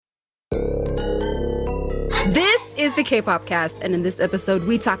This is the K-Pop Cast, and in this episode,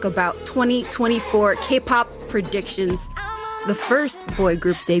 we talk about 2024 K-Pop predictions, the first boy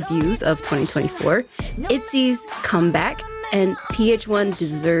group debuts of 2024, ITZY's comeback, and PH1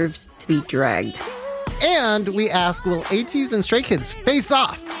 deserves to be dragged. And we ask, will ATEEZ and Stray Kids face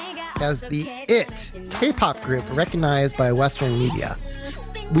off as the IT K-pop group recognized by Western media?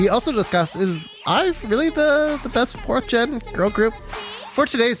 We also discuss, is IVE really the best 4th-gen girl group? For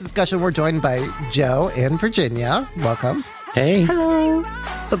today's discussion, we're joined by Joe and Virginia. Welcome. Hey. Hello.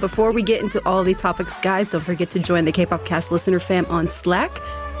 But before we get into all these topics, guys, don't forget to join the K-Pop Cast listener fam on Slack.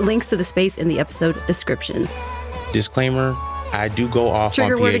 Links to the space in the episode description. Disclaimer, I do go off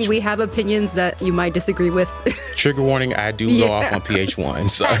Trigger on warning, PH1. we have opinions that you might disagree with. Trigger warning, I do go off on PH1.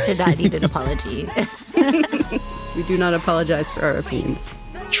 So. I should not need an apology. We do not apologize for our opinions.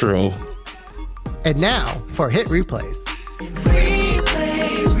 True. And now for Hit Replays.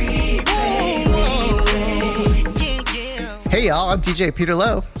 Hey y'all, I'm DJ Peter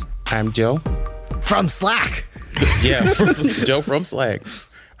Lowe. I'm Joe. From Slack. Yeah, Joe from Slack.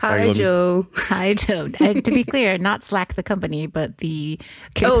 Hi, Joe. Hi, Joe. And to be clear, not Slack the company, but the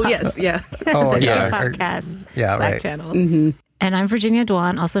K-pop, Oh, yes, yeah. Oh, Yeah. podcast Yeah, Slack right. channel. Mm-hmm. And I'm Virginia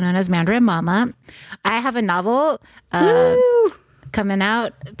Dwan, also known as Mandarin Mama. I have a novel coming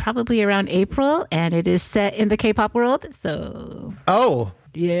out probably around April, and it is set in the K-pop world. So, Oh,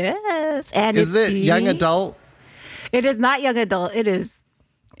 yes. And is it's it young adult? It is not young adult. It is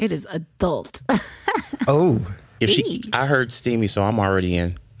adult. Oh. I heard steamy, so I'm already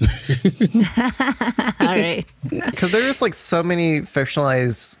in. All right. Because there's like so many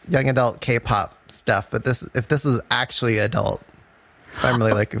fictionalized young adult K-pop stuff, but if this is actually adult, I'm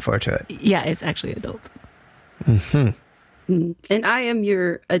really looking forward to it. Yeah, it's actually adult. Mm-hmm. And I am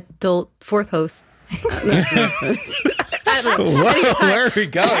your adult 4th host. I don't know. Whoa, where are we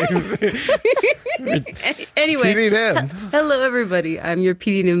going? Anyway, PDM. hello everybody. I'm your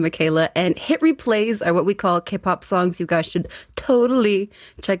PDM Michaela, and Hit Replays are what we call K-pop songs you guys should totally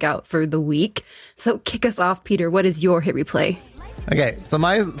check out for the week. So kick us off, Peter. What is your Hit Replay? Okay, so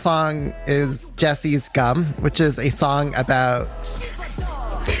my song is Jesse's Gum, which is a song about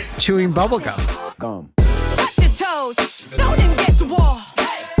chewing bubblegum. Touch your toes, don't engage the wall.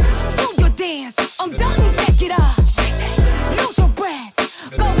 Do your dance, 엉덩이 take it off. Lose your breath,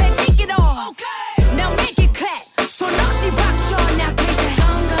 go ahead take it off. Now make it clap, so 없이 박수 now take it.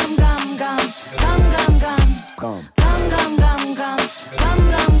 Gum gum gum gum gum gum gum gum gum gum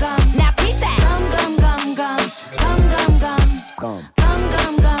gum gum. Now please say gum gum gum gum gum gum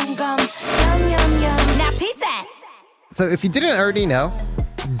gum gum gum yum yum. Now please say. So if you didn't already know,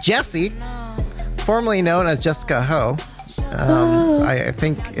 Jessie, formerly known as Jessica Ho, I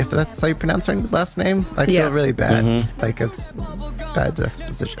think if that's how you pronounce her last name, I feel really bad. Mm-hmm. Like it's bad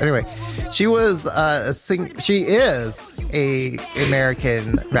juxtaposition. Anyway, she is a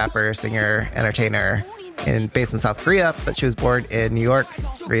American rapper, singer, entertainer, based in South Korea, but she was born in New York,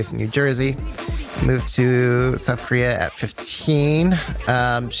 raised in New Jersey, moved to South Korea at 15.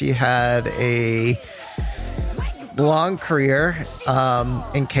 She had a long career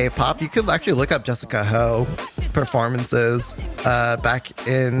in K-pop. You could actually look up Jessica Ho performances back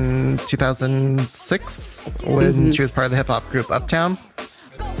in 2006 when she was part of the hip-hop group Uptown,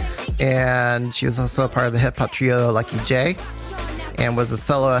 and she was also part of the hip-hop trio Lucky J, and was a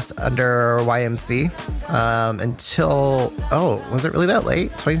soloist under YMC until, was it really that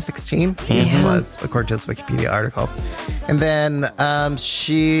late? 2016? Yes, it was, according to this Wikipedia article. And then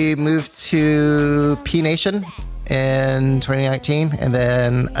she moved to P Nation in 2019, and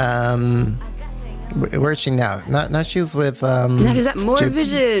then where is she now? Now she's with Now she's at More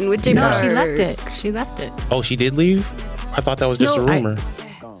Vision with J. No, Park. she left it. Oh, she did leave? I thought that was just a rumor.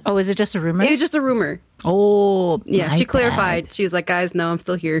 Oh, is it just a rumor? It was just a rumor. Oh, Yeah, my she bad. clarified. She was like, guys, no, I'm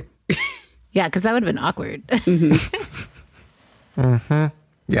still here. Yeah, because that would have been awkward.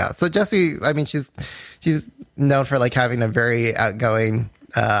 Yeah, so Jessie, I mean, she's known for like having a very outgoing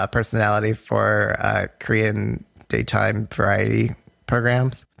personality for Korean daytime variety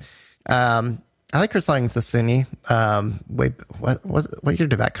programs. I like her song Sasuni. Wait, what year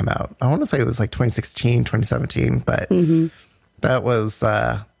did that come out? I want to say it was like 2016, 2017, but that was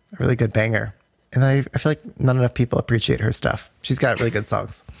a really good banger. And I feel like not enough people appreciate her stuff. She's got really good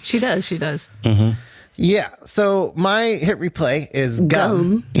songs. She does. Mm-hmm. Yeah. So my hit replay is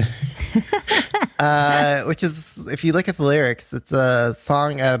Gum. Which is, if you look at the lyrics, it's a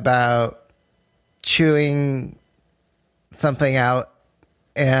song about chewing something out.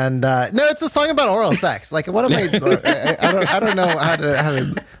 And no, it's a song about oral sex. Like, what am I don't know how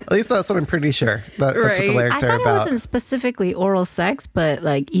to At least that's what I'm pretty sure. That's what the lyrics I are thought it about. wasn't specifically oral sex, but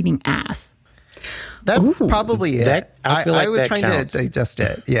like eating ass. That's probably it. I feel like I was that trying counts. to digest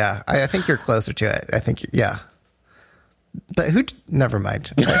it. Yeah, I think you're closer to it. I think, yeah. But never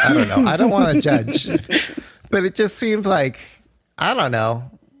mind. I don't know. I don't want to judge. But it just seems like, I don't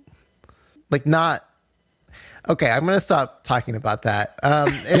know. Like not... Okay, I'm going to stop talking about that.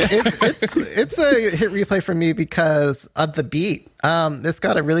 It's a hit replay for me because of the beat. It's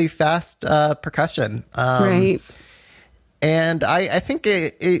got a really fast percussion. Right. And I think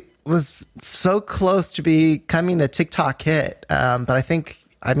it was so close to becoming a TikTok hit. But I think,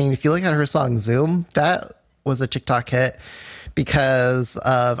 if you look at her song Zoom, that was a TikTok hit because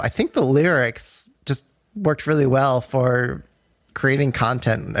of, I think the lyrics just worked really well for creating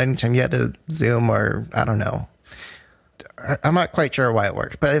content anytime you had to Zoom or, I don't know. I'm not quite sure why it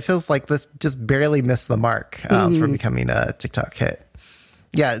worked, but it feels like this just barely missed the mark for becoming a TikTok hit.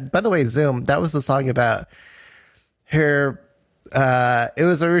 Yeah, by the way, Zoom, that was the song about her. It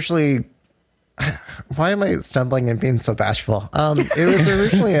was originally... Why am I stumbling and being so bashful? It was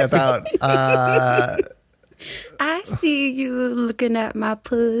originally about... I see you looking at my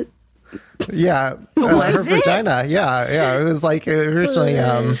put. Yeah, Was her it? vagina. Yeah. It was like originally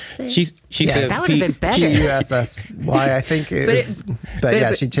She says That would have been better. PUSSY. I think it is. But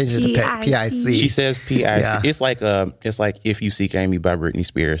yeah, she changed it to PIC. She says PIC. Yeah. It's like If You Seek Amy by Britney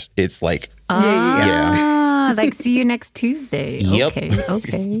Spears. It's like Ah, like see you next Tuesday. Yep.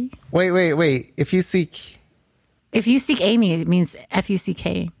 Okay. Wait. If you seek Amy, it means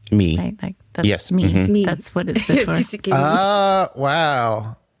FUCK. Me. Right? Like that's Yes. me. Mhm. Me. That's what it stood for.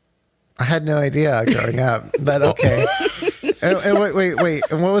 wow. I had no idea growing up, but okay. and wait.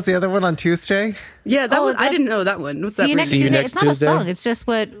 And what was the other one on Tuesday? Yeah, that one. I didn't know that one. What's that? See you next See you Tuesday. next It's not Tuesday? a song. It's just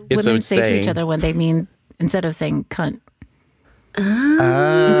what It's women a say to each saying. other when they mean, instead of saying cunt.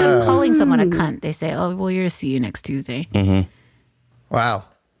 Instead of calling someone a cunt, they say, "Oh, well, you're see you next Tuesday." Wow.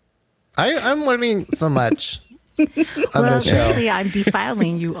 I'm learning so much on Well, the show. clearly, I'm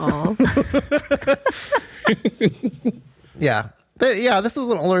defiling you all. Yeah. But yeah, this is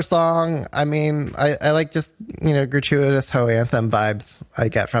an older song. I like just, gratuitous Ho anthem vibes I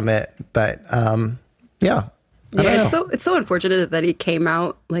get from it. But yeah. I don't know. It's so unfortunate that it came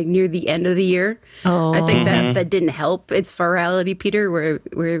out like near the end of the year. Oh. I think that didn't help its virality, Peter, where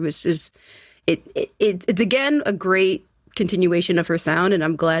it was just it's again a great continuation of her sound, and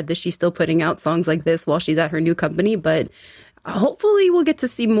I'm glad that she's still putting out songs like this while she's at her new company. But hopefully we'll get to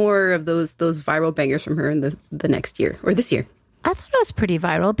see more of those viral bangers from her in the next year or this year. I thought it was pretty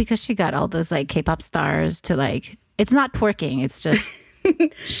viral because she got all those like K-pop stars to like. It's not twerking. It's just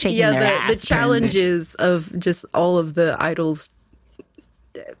shaking their ass. The challenges of just all of the idols.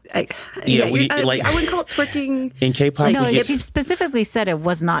 I wouldn't call it twerking. in K-pop. No, we get- she specifically said it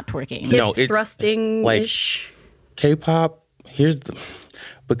was not twerking. No, it's Thrusting ish. K-pop.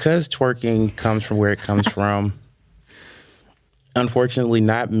 Because twerking comes from where it comes from. Unfortunately,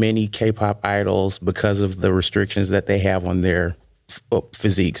 not many K-pop idols, because of the restrictions that they have on their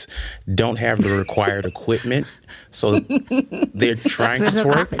physiques, don't have the required equipment. So they're trying to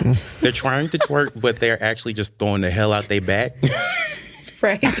twerk. They're trying to twerk, but they're actually just throwing the hell out their back.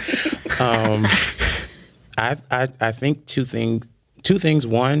 Right. I think two things.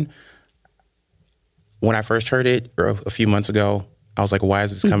 One, when I first heard it a few months ago, I was like, why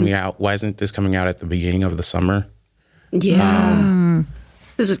is this coming out? Why isn't this coming out at the beginning of the summer? Yeah.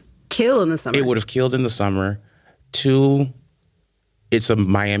 This would kill in the summer. It would have killed in the summer. Two, it's a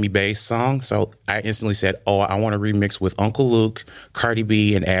Miami-based song, so I instantly said, "Oh, I want to remix with Uncle Luke, Cardi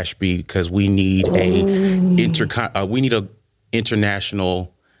B, and Ashby because we need a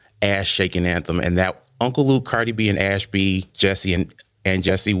international ass shaking anthem." And that Uncle Luke, Cardi B, and Ashby, Jesse and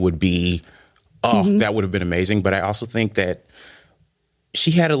Jesse would be, that would have been amazing. But I also think that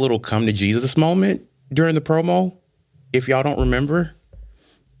she had a little come to Jesus moment during the promo. If y'all don't remember,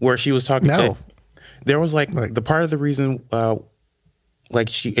 where she was talking, there was like the part of the reason,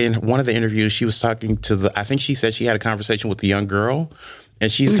 she in one of the interviews, she was talking to I think she said she had a conversation with the young girl,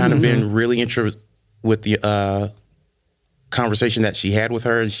 and she's kind of been really interested with the conversation that she had with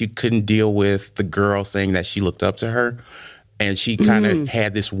her, and she couldn't deal with the girl saying that she looked up to her, and she kind of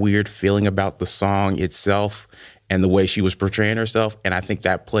had this weird feeling about the song itself and the way she was portraying herself, and I think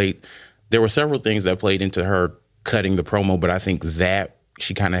that there were several things that played into her cutting the promo, but I think that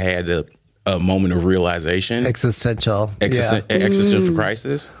she kind of had a moment of realization. Existential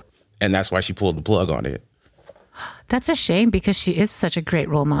crisis. And that's why she pulled the plug on it. That's a shame because she is such a great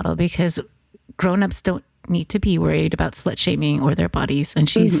role model because grown-ups don't need to be worried about slut shaming or their bodies. And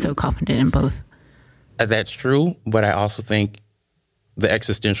she's so confident in both. That's true. But I also think the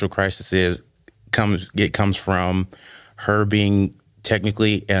existential crisis comes from her being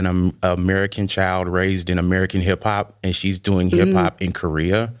technically an American child raised in American hip hop, and she's doing hip hop in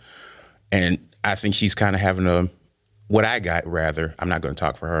Korea. And I think she's kind of having what I got, rather, I'm not going to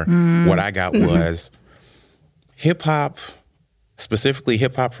talk for her. What I got was hip hop, specifically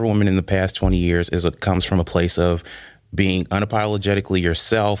hip hop for women in the past 20 years, comes from a place of being unapologetically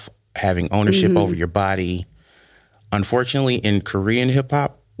yourself, having ownership over your body. Unfortunately, in Korean hip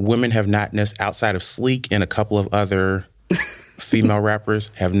hop, women have not outside of Sleek and a couple of other female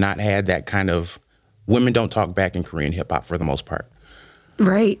rappers, have not had that kind of. Women don't talk back in Korean hip hop for the most part.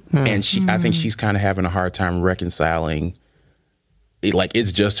 Right. And I think she's kind of having a hard time reconciling it. Like,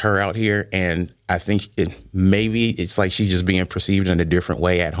 it's just her out here. And I think maybe it's like she's just being perceived in a different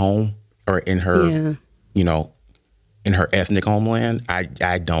way at home or in her, in her ethnic homeland. I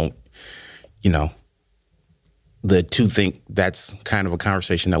don't, the two think that's kind of a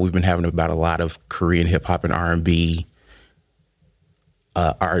conversation that we've been having about a lot of Korean hip hop and R&B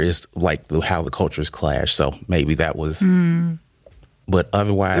artists, like how the cultures clash. So maybe that was, but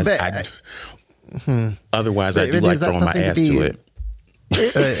otherwise, I do like throwing my ass to it.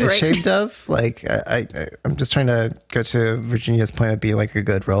 Ashamed of? Like, I'm just trying to go to Virginia's point of being like a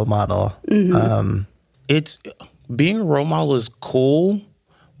good role model. It's being a role model is cool,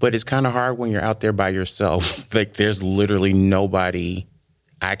 but it's kind of hard when you're out there by yourself. Like, there's literally nobody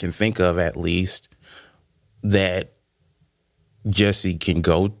I can think of, at least, that Jessie can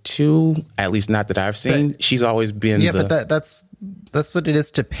go to. At least not that I've seen. She's always been. Yeah, but that's what it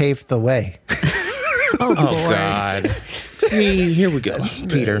is to pave the way. Oh, God. See, here we go,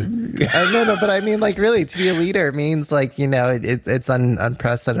 Peter. No, but I mean, like, really, to be a leader means, like, it's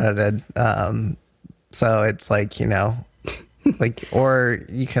unprecedented. So it's like, like, or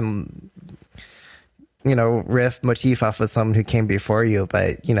you can, riff motif off of someone who came before you,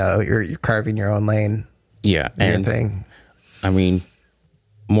 but, you're carving your own lane. Yeah. And thing. I mean,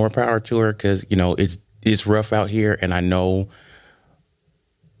 more power to her, because, it's rough out here. And I know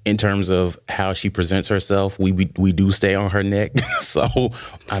in terms of how she presents herself, we do stay on her neck. So,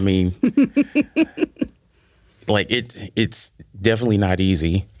 I mean, like, it's definitely not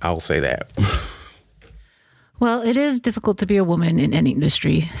easy. I'll say that. Well, it is difficult to be a woman in any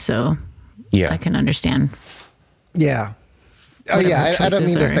industry, so yeah, I can understand. Yeah. Oh, yeah. I don't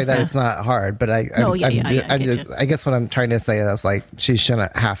mean to say that it's not hard, but I guess what I'm trying to say is, like, she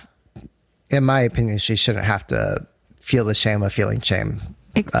shouldn't have, in my opinion, she shouldn't have to feel the shame of feeling shame.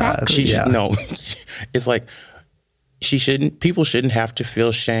 Exactly. It's like people shouldn't have to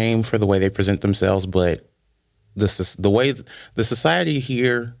feel shame for the way they present themselves, but the way the society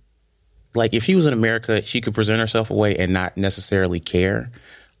here, like, if she was in America, she could present herself away and not necessarily care.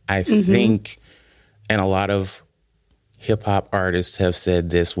 I think, and a lot of hip hop artists have said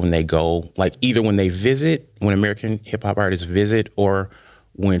this when they go, like, either when they visit, when American hip hop artists visit, or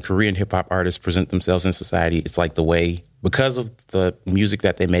when Korean hip hop artists present themselves in society, it's like the way, because of the music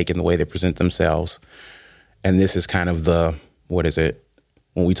that they make and the way they present themselves. And this is kind of what is it?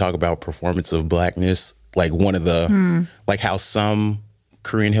 When we talk about performance of blackness, like, one of the, like, how some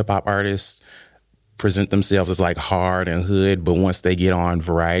Korean hip hop artists present themselves as, like, hard and hood, but once they get on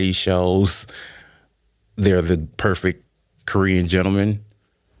variety shows, they're the perfect Korean gentleman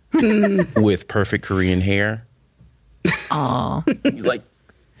with perfect Korean hair. Oh, like,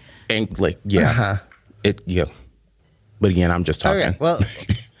 and like, yeah, yeah. But again, I'm just talking. Okay, well,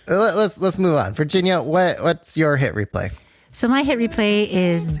 let's move on. Virginia, what's your hit replay? So my hit replay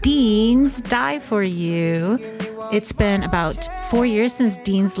is Dean's Die For You. It's been about 4 years since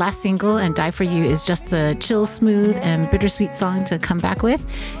Dean's last single, and Die For You is just the chill, smooth, and bittersweet song to come back with.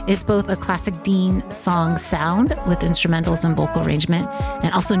 It's both a classic Dean song sound with instrumentals and vocal arrangement,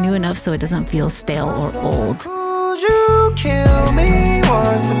 and also new enough so it doesn't feel stale or old. Would you kill me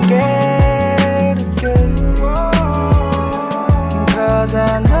once again? Cause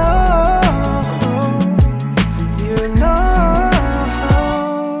I know,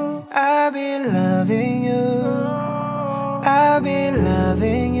 I've been loving you. I've been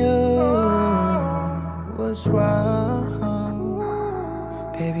loving you. What's wrong?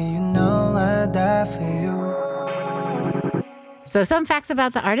 Baby, you know I'd die for you. So some facts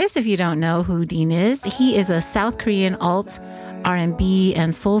about the artist, if you don't know who Dean is. He is a South Korean alt R&B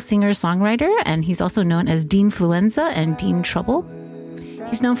and soul singer-songwriter, and he's also known as Deanfluenza and Dean Trouble.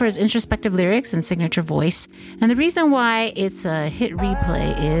 He's known for his introspective lyrics and signature voice. And the reason why it's a hit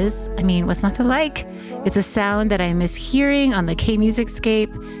replay is, I mean, what's not to like? It's a sound that I miss hearing on the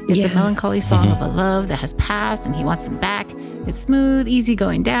K-Musicscape. It's a melancholy song of a love that has passed and he wants them back. It's smooth, easy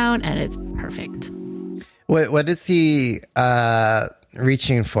going down, and it's perfect. What is he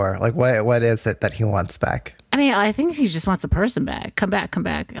reaching for? Like, what is it that he wants back? I mean, I think he just wants the person back. Come back.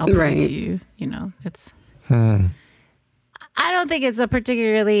 I'll bring it to you. You know, it's. I don't think it's a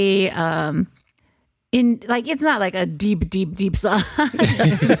particularly it's not like a deep song.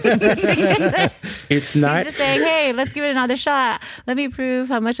 It's not. He's just saying, hey, let's give it another shot. Let me prove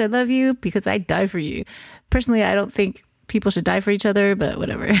how much I love you because I die for you. Personally, I don't think people should die for each other, but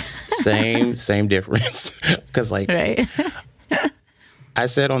whatever. Same difference. Because right. I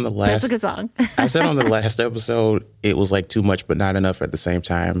said on the last. That's a good song. I said on the last episode, it was like too much, but not enough at the same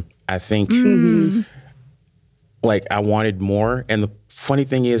time. I think, like, I wanted more. And the funny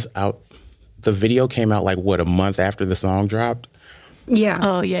thing is, the video came out like a month after the song dropped. Yeah.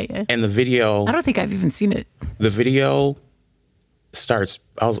 Oh yeah. And the video, I don't think I've even seen it. The video starts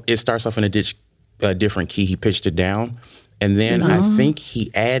off in a different key. He pitched it down. And then I think he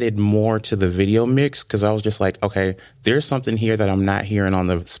added more to the video mix because I was just like, okay, there's something here that I'm not hearing on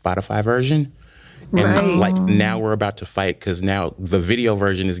the Spotify version. And like now we're about to fight because now the video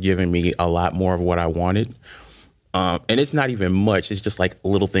version is giving me a lot more of what I wanted. And it's not even much. It's just like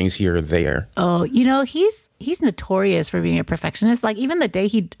little things here or there. Oh, you know, he's notorious for being a perfectionist. Like even the day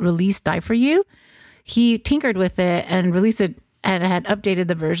he released Die For You, he tinkered with it and released it and had updated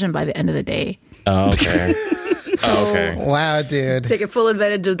the version by the end of the day. Oh, okay. Okay. Wow, dude. Taking full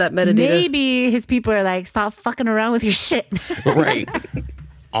advantage of that metadata. Maybe his people are like, stop fucking around with your shit. Right.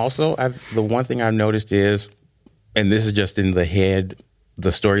 Also, the one thing I've noticed is, and this is just in the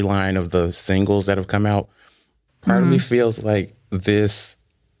storyline of the singles that have come out, part of me feels like this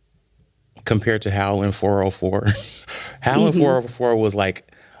compared to Howlin' 404. Howlin' 404 was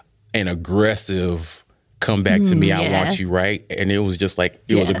like an aggressive come back to me, I want you, right? And it was just like,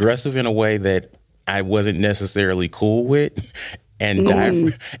 it was aggressive in a way that I wasn't necessarily cool with. And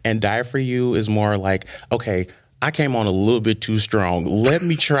Die For You is more like, okay, I came on a little bit too strong. Let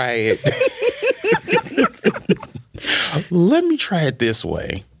me try it. Let me try it this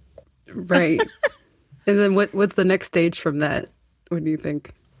way. Right. And then what's the next stage from that? What do you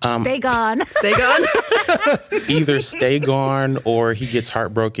think? Stay gone. Stay gone? Either stay gone or he gets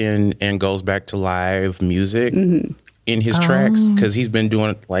heartbroken and goes back to live music in his tracks. Because he's been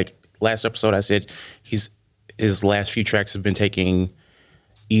doing, like, last episode I said his last few tracks have been taking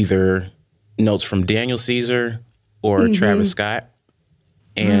either notes from Daniel Caesar or Travis Scott.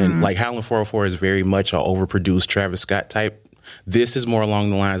 And like Howlin' 404 is very much an overproduced Travis Scott type. This is more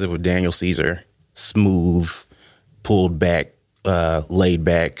along the lines of a Daniel Caesar, smooth, pulled back, laid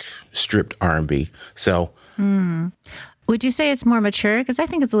back, stripped R&B. So would you say it's more mature? Because I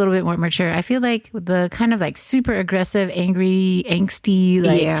think it's a little bit more mature. I feel like the kind of like super aggressive, angry, angsty,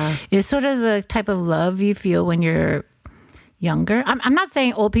 like is sort of the type of love you feel when you're younger. I'm not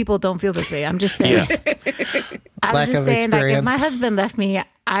saying old people don't feel this way. I'm just saying. I'm just saying, like, if my husband left me,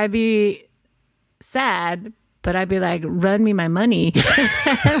 I'd be sad, but I'd be like, run me my money.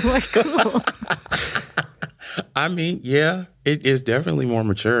 We're cool. I mean, yeah, it is definitely more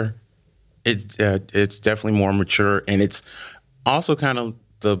mature. It's definitely more mature, and it's also kind of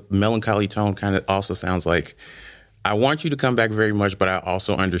the melancholy tone. Kind of also sounds like I want you to come back very much, but I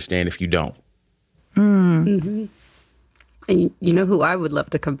also understand if you don't. And you know who I would love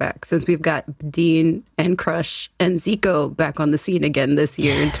to come back, since we've got Dean and Crush and Zico back on the scene again this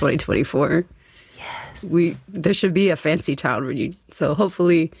year in 2024. Yes, there should be a Fancy Town reunion. So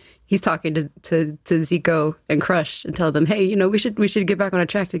hopefully he's talking to Zico and Crush and tell them, hey, you know, we should get back on a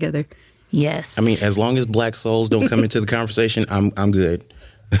track together. Yes. I mean, as long as Black souls don't come into the conversation, I'm good.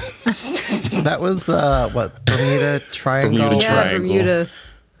 That was what, Bermuda Triangle? Bermuda Yeah, Triangle. Bermuda.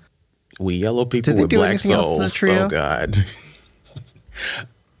 We yellow people Did they with do black anything else as a souls. trio? Oh God.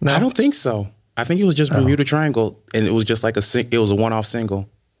 No? I don't think so. I think it was just Bermuda Triangle, and it was just like it was a one-off single.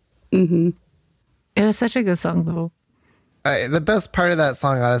 It was such a good song, though. The best part of that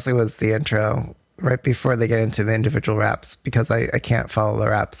song, honestly, was the intro, right before they get into the individual raps, because I can't follow the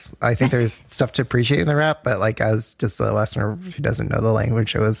raps. I think there's stuff to appreciate in the rap, but like as just a Westerner who doesn't know the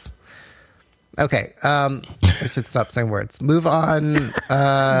language, it was... Okay, I should stop saying words. Move on.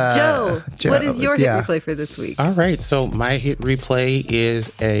 Joe, what is your hit yeah. replay for this week? All right, so my hit replay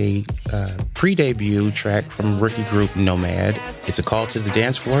is a pre-debut track from rookie group Nomad. It's a call to the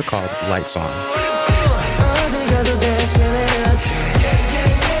dance floor called Lights On.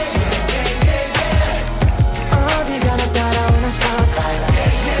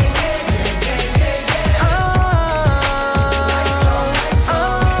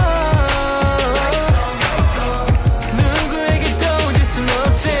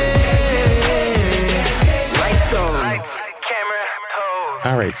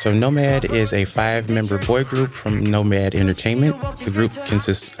 All right, so Nomad is a 5-member boy group from Nomad Entertainment. The group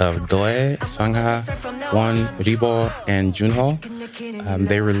consists of Doe, Sangha, Won, Ribo, and Junho.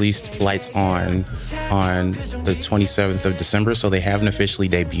 They released Lights On the 27th of December, so they haven't officially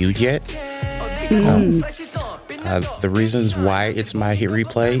debuted yet. The reasons why it's my hit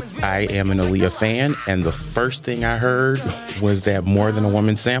replay, I am an Aaliyah fan, and the first thing I heard was that More Than a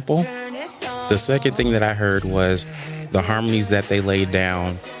Woman sample. The second thing that I heard was the harmonies that they laid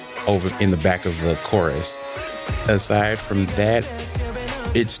down over in the back of the chorus. Aside from that,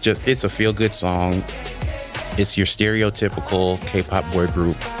 it's a feel-good song. It's your stereotypical K-pop boy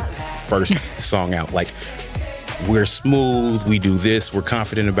group first song out. Like, we're smooth, we do this, we're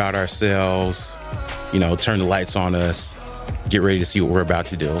confident about ourselves, turn the lights on us, get ready to see what we're about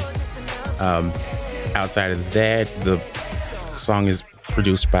to do. Outside of that, the song is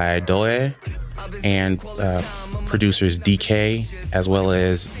produced by Doe and producers DK as well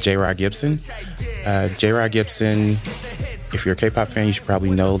as J-Rod Gibson. J-Rod Gibson, if you're a K-pop fan, you should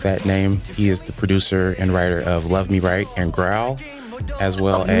probably know that name. He is the producer and writer of Love Me Right and Growl, as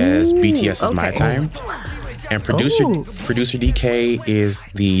well as BTS's My Time. And producer DK is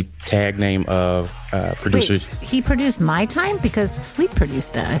the tag name of producer. Wait, he produced My Time? Because Sleep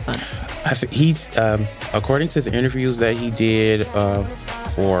produced that, I thought. I think he's, according to the interviews that he did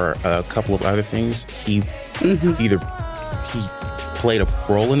for a couple of other things, he played a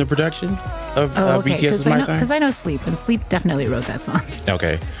role in the production of BTS's My Time. Because I know Sleep, and Sleep definitely wrote that song.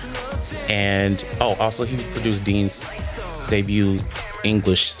 Okay. And, also he produced Dean's debut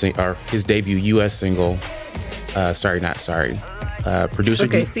his debut U.S. single, Sorry Not Sorry. Producer.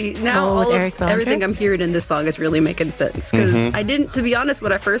 Okay, see, now everything I'm hearing in this song is really making sense. Because I didn't, to be honest,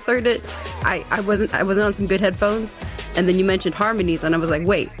 when I first heard it, I wasn't on some good headphones. And then you mentioned harmonies, and I was like,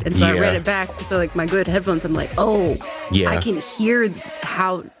 wait. And so I read it back. So, like, my good headphones, I'm like, oh, I can hear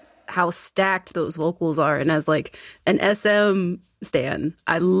how stacked those vocals are. And as, like, an SM stan,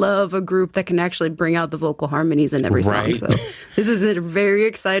 I love a group that can actually bring out the vocal harmonies in every song. So this is a very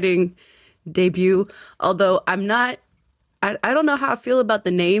exciting debut. Although I don't know how I feel about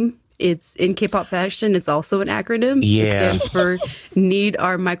the name. It's in K-pop fashion. It's also an acronym. Yeah. It stands for Need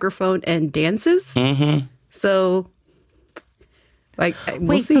Our Microphone and Dances. So, like,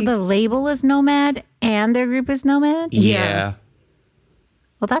 we'll see. So the label is Nomad and their group is Nomad? Yeah.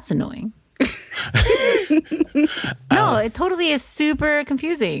 Well, that's annoying. No, it totally is super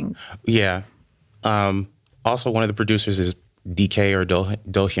confusing. Yeah. Also, one of the producers is DK or Do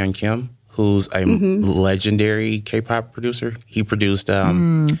Hyun Kim, who's a legendary K-pop producer. He produced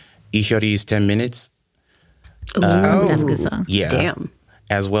Ihyori's 10 Minutes. That's a good song. Yeah. Damn.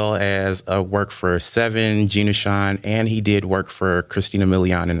 As well as work for Seven, Gina Sean, and he did work for Christina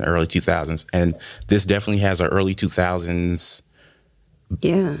Milian in the early 2000s. And this definitely has an early 2000s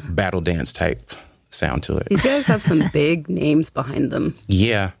battle dance type sound to it. These guys have some big names behind them.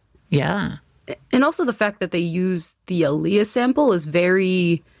 Yeah. Yeah. And also the fact that they use the Aaliyah sample is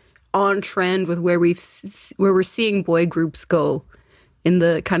very on trend with where we're seeing boy groups go in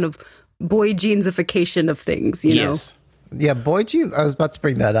the kind of boy genesification of things, you know? Yeah, boy jeans. I was about to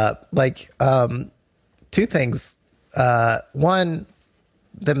bring that up. Like, two things. One,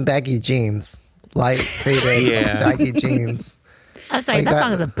 them baggy jeans, light faded baggy jeans. I'm sorry, like that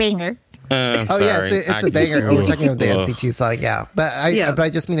song is a banger. It's a banger. We're talking about the NCT song, but I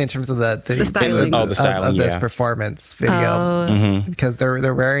just mean in terms of the styling, of this performance video, because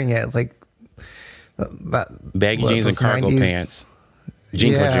they're wearing it. It's like that baggy jeans and cargo 90s pants,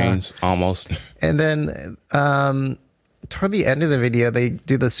 jeans almost. And then toward the end of the video, they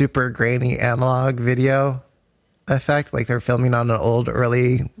do the super grainy analog video effect, like they're filming on an old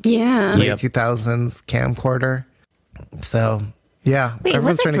late 2000s camcorder. So. Yeah, wait,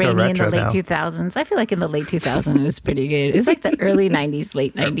 everyone's was it trying to go grainy in the retro late now. 2000s? I feel like in the late 2000s it was pretty good. It's like the early 90s,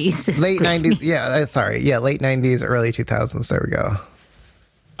 late 90s. Late 90s, late 90s, early 2000s. There we go.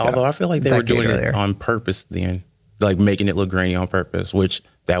 Although I feel like they were doing it on purpose then, like making it look grainy on purpose, which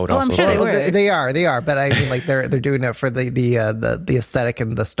that would also. I'm sure they were. They are, but I mean, like they're doing it for the aesthetic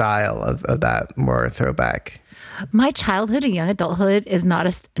and the style of that more throwback. My childhood and young adulthood is not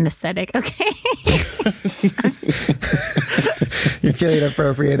an aesthetic, okay? You're feeling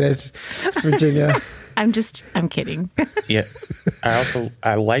appropriated, Virginia. I'm kidding. Yeah.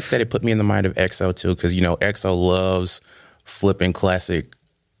 I like that it put me in the mind of EXO too, because EXO loves flipping classic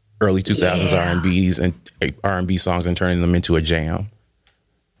early 2000s R&Bs and R&B songs and turning them into a jam.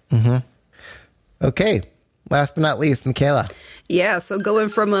 Okay. last but not least, Michaela. Yeah, so going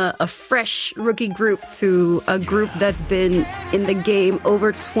from a fresh rookie group to a group that's been in the game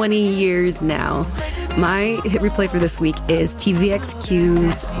over 20 years now. My hit replay for this week is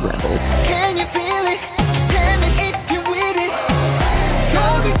TVXQ's Rebel. Can you feel it? Tell me if you with it.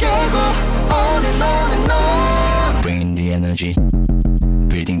 벽을 깨고 on and on and on. Bringing the energy,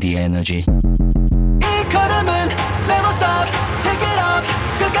 building the energy. 이 걸음은 never stop. Take it up.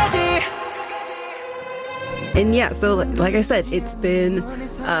 끝까지. And yeah, so like I said, it's been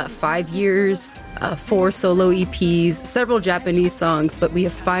 5 years, 4 solo EPs, several Japanese songs, but we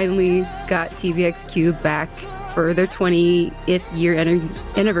have finally got TVXQ back for their 20th year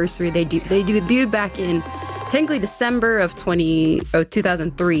anniversary. They debuted back in technically December of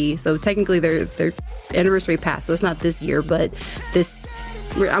 2003. So technically their anniversary passed. So it's not this year, but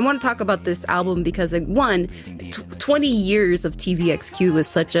I want to talk about this album because, like, 20 years of TVXQ was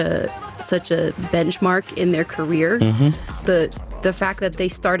such a benchmark in their career. The fact that they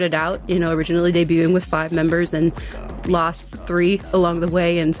started out, originally debuting with 5 members and lost 3 along the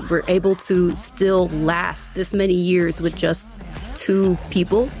way, and were able to still last this many years with just 2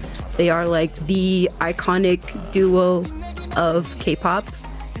 people. They are like the iconic duo of K-pop,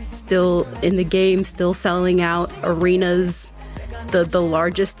 still in the game, still selling out arenas. The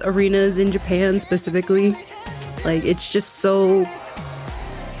largest arenas in Japan specifically. Like, it's just so...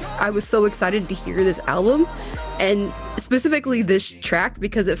 I was so excited to hear this album, and specifically this track,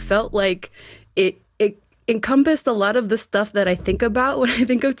 because it felt like it encompassed a lot of the stuff that I think about when I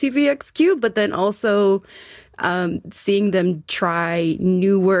think of TVXQ, but then also seeing them try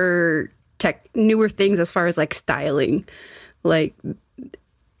newer things as far as like styling, like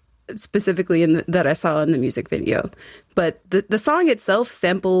specifically that I saw in the music video. But the song itself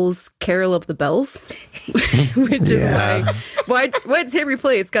samples Carol of the Bells, which is why it's hit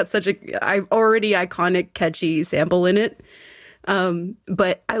replay. It's got such a already iconic, catchy sample in it.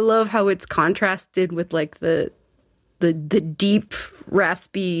 But I love how it's contrasted with like the deep,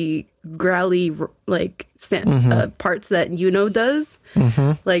 raspy, growly like parts that Yuno does.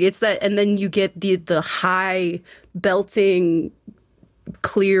 Like, it's that, and then you get the high belting,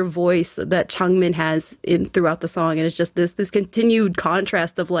 clear voice that Changmin has throughout the song, and it's just this continued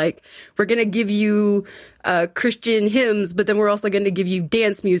contrast of like, we're gonna give you Christian hymns, but then we're also gonna give you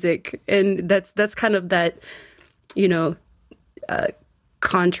dance music, and that's kind of that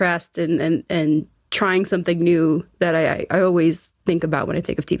contrast and trying something new that I always think about when I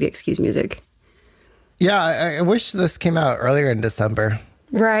think of TVXQ's music. Yeah, I wish this came out earlier in December.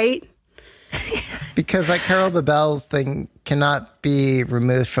 Right? Because like Carol the Bells thing cannot be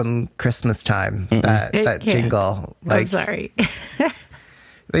removed from Christmas time. That jingle. Like, I'm sorry.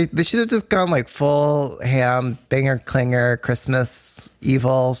 They should have just gone like full ham, banger clinger, Christmas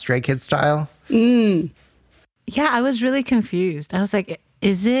evil, Stray Kids style. Yeah, I was really confused. I was like,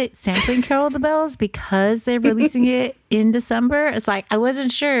 is it sampling Carol the Bells because they're releasing it in December? It's like, I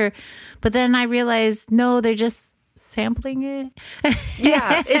wasn't sure. But then I realized, no, they're just sampling it.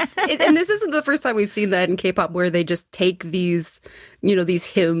 Yeah, and this isn't the first time we've seen that in K-pop, where they just take these, these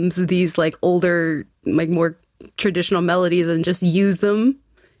hymns, these like older, like more traditional melodies, and just use them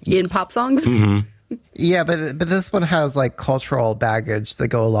in pop songs. Yeah, but this one has like cultural baggage that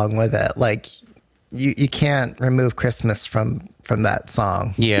go along with it. Like, you can't remove Christmas from that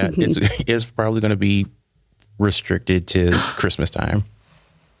song. Yeah, it's probably going to be restricted to Christmas time.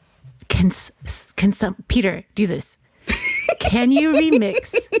 Can some Peter do this? Can you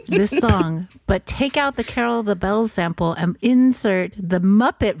remix this song, but take out the Carol of the Bells sample and insert the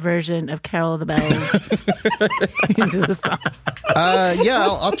Muppet version of Carol of the Bells into the song? Yeah,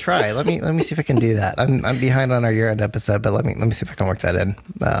 I'll try. Let me see if I can do that. I'm behind on our year-end episode, but let me see if I can work that in.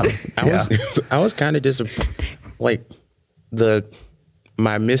 I was kind of disappointed. Like,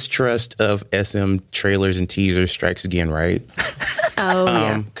 my mistrust of SM trailers and teasers strikes again, right? Oh,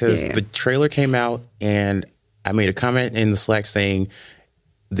 yeah. Because the trailer came out, and I made a comment in the Slack saying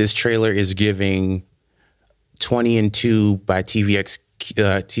this trailer is giving 20 and 2 by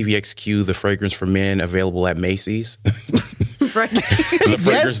TVXQ, the fragrance for men, available at Macy's. Right. The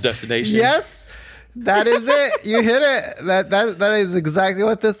fragrance destination. Yes, that is it. You hit it. That is exactly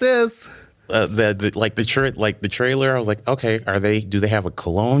what this is. The trailer, I was like, okay, do they have a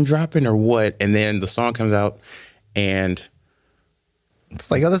cologne dropping or what? And then the song comes out, and it's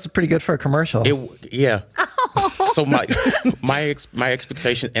like, oh, this is pretty good for a commercial. Yeah. So my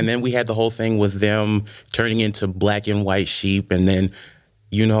expectation, and then we had the whole thing with them turning into black and white sheep, and then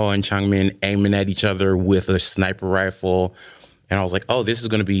Yoonho and Changmin aiming at each other with a sniper rifle, and I was like, oh, this is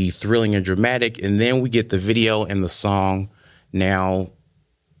going to be thrilling and dramatic. And then we get the video and the song. Now,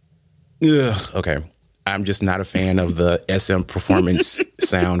 okay. I'm just not a fan of the SM performance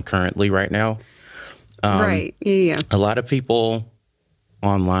sound currently right now. Right. Yeah. A lot of people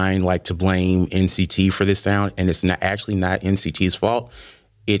online like to blame NCT for this sound, and it's not NCT's fault.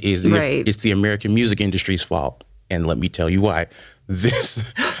 It is it's the American music industry's fault. And let me tell you why.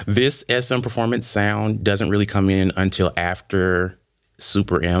 This SM performance sound doesn't really come in until after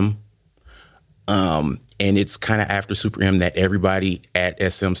Super M. And it's kind of after Super M that everybody at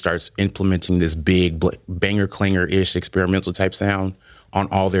SM starts implementing this big banger clinger-ish experimental type sound on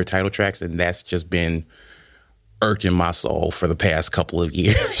all their title tracks. And that's just been irking my soul for the past couple of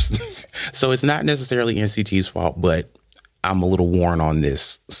years. So it's not necessarily NCT's fault, but I'm a little worn on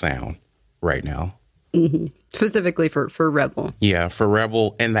this sound right now. Mm-hmm. Specifically for Rebel. Yeah, for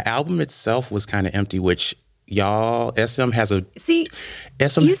Rebel. And the album itself was kind of empty, which y'all, SM has a... See,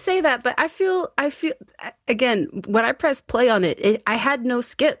 SM, you say that, but I feel, again, when I pressed play on it, I had no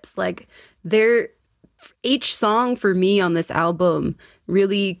skips. Like, each song for me on this album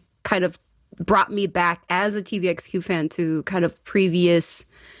really kind of brought me back as a TVXQ fan to kind of previous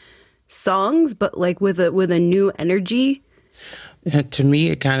songs, but like with a new energy. To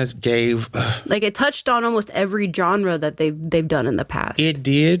me, it kind of gave... like, it touched on almost every genre that they've done in the past. It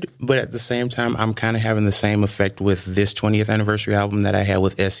did, but at the same time, I'm kind of having the same effect with this 20th anniversary album that I had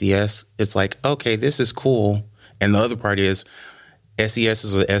with SES. It's like, okay, this is cool. And the other part is, SES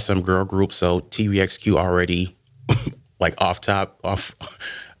is a SM girl group, so TVXQ already, like,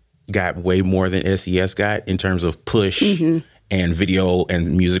 got way more than SES got in terms of push and video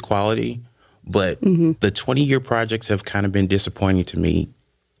and music quality. But the 20-year projects have kind of been disappointing to me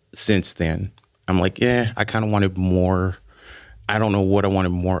since then. I'm like, I kind of wanted more. I don't know what I wanted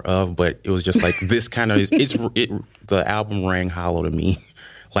more of, but it was just like this kind of, the album rang hollow to me.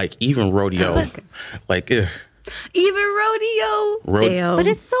 Like even Rodeo, Even Rodeo. Damn. But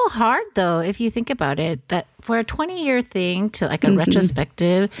it's so hard, though, if you think about it, that for a 20-year thing to like a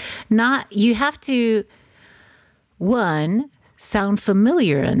retrospective, you have to, one, sound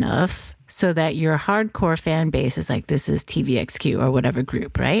familiar enough so that your hardcore fan base is like, this is TVXQ or whatever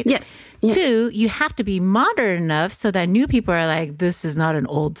group, right? Yes. Yeah. Two, you have to be modern enough so that new people are like, this is not an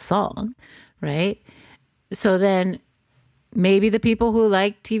old song, right? So then maybe the people who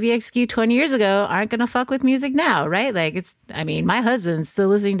liked TVXQ 20 years ago aren't going to fuck with music now, right? Like my husband's still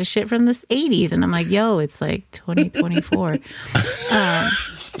listening to shit from the 80s and I'm like, yo, it's like 2024.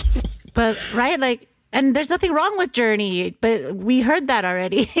 But right, like, and there's nothing wrong with Journey, but we heard that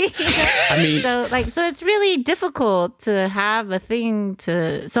already. I mean, so it's really difficult to have a thing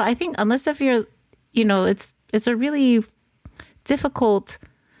to. So I think unless if you're, it's a really difficult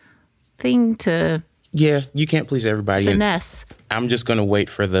thing to. Yeah, you can't please everybody. Finesse. I'm just going to wait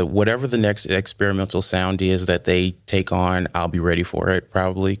for whatever the next experimental sound is that they take on. I'll be ready for it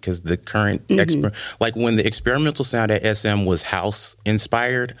probably because the current like when the experimental sound at SM was house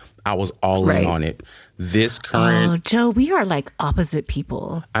inspired, I was all in on it. This current... Oh, Joe, we are like opposite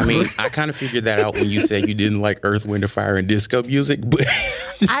people. I mean, I kind of figured that out when you said you didn't like Earth, Wind, and Fire and disco music, but...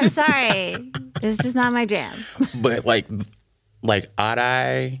 I'm sorry. It's just not my jam. But like Odd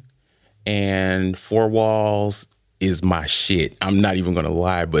Eye and Four Walls is my shit. I'm not even going to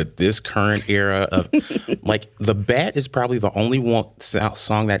lie, but this current era of... like, The Bat is probably the only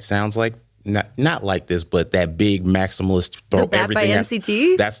song that sounds like not like this, but that big maximalist throw everything by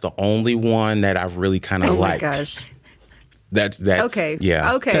NCT. That's the only one that I've really kind of liked. Oh my gosh. That's okay.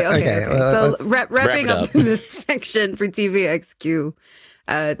 Yeah. Okay. So wrapping up this section for TVXQ.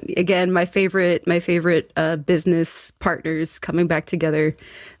 Again, my favorite business partners coming back together,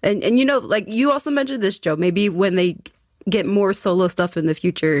 and like you also mentioned this, Joe. Maybe when they get more solo stuff in the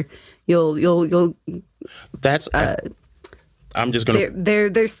future, you'll. That's. I'm just gonna.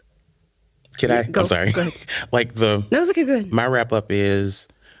 There's. Can I? Go, I'm sorry. Go ahead. No, it's okay. Good. My wrap up is,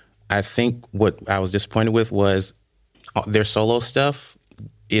 I think what I was disappointed with was their solo stuff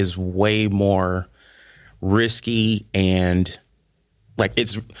is way more risky and like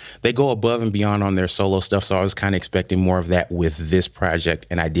they go above and beyond on their solo stuff. So I was kind of expecting more of that with this project,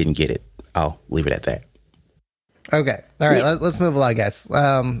 and I didn't get it. I'll leave it at that. Okay. All right. Let's move along, guys.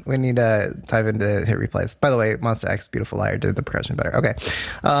 We need to dive into hit replays. By the way, Monster X, Beautiful Liar did the percussion better. Okay.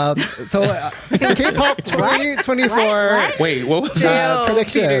 So K-pop 2024. Wait, what was that?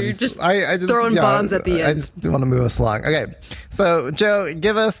 Predictions. Peter, I just throwing bombs at the end. I just want to move us along. Okay. So Joe,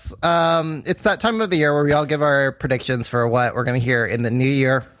 give us, it's that time of the year where we all give our predictions for what we're going to hear in the new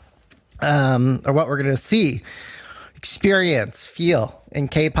year, or what we're going to see, experience, feel in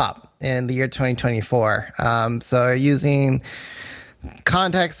K-pop in the year 2024. So using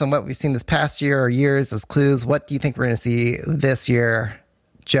context on what we've seen this past year or years as clues, what do you think we're going to see this year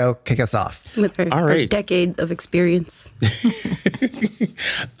Joe, kick us off. With her, All her right. decade of experience.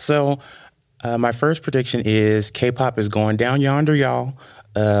 So, my first prediction is K-pop is going down yonder, y'all.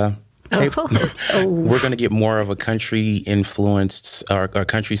 We're going to get more of a country influenced or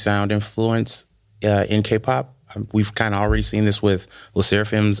country sound influence in K-pop. We've kind of already seen this with LE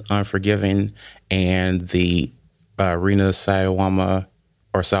SSERAFIM's Unforgiven and the Rina Sawayama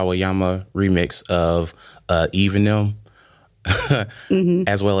remix of IVE and them,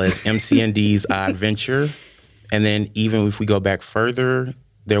 as well as MCND's Odd Venture. And then even if we go back further,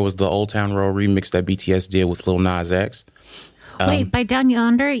 there was the Old Town Road remix that BTS did with Lil Nas X. Wait, by down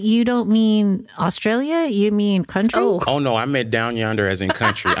yonder, you don't mean Australia? You mean country? Oh, no, I meant down yonder as in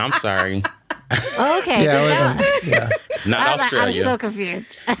country. I'm sorry. Okay. Yeah, it wasn't, Not Australia. I'm so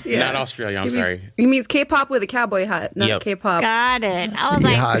confused. Not Australia, I'm sorry. He means K-pop with a cowboy hat, not Yep. K-pop. Got it. I was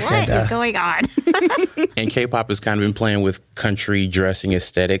like, Yeah, what kinda. is going on? And K-pop has kind of been playing with country dressing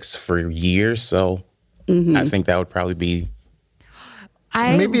aesthetics for years, so I think that would probably be...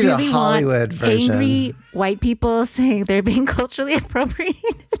 I Maybe the really Hollywood want version. angry white people saying they're being culturally appropriated.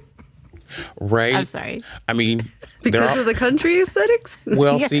 Right? I'm sorry. I mean, Because of the country aesthetics?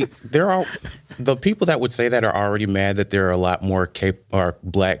 well, Yes. see, there are the people that would say that are already mad that there are a lot more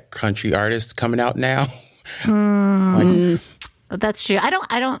black country artists coming out now. That's true. I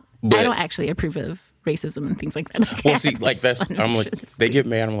don't actually approve of racism and things like that. Well, see, like I'm like, they get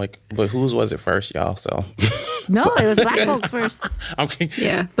mad. I'm like, but whose was it first, y'all? So No, it was black folks first. I'm kidding.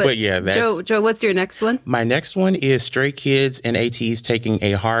 Yeah. But yeah, that's Joe, what's your next one? my next one is Stray Kids and ATEEZ taking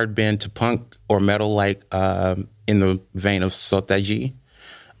a hard bend to punk or metal, like in the vein of Sotaji.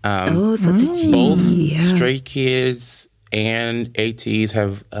 Both Stray Kids and ATEEZ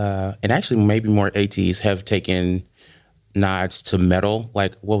have, and actually maybe more ATEEZ have taken nods to metal.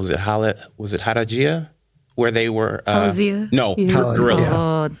 Like, what was it? Was it Harajia? Where they were... Halazia? No, Yeah. Gorilla.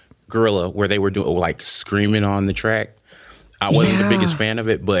 Oh, Gorilla, where they were doing like screaming on the track. I wasn't the biggest fan of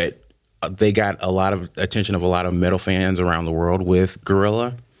it, but they got a lot of attention of a lot of metal fans around the world with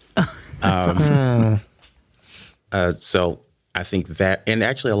Gorilla. So I think that, and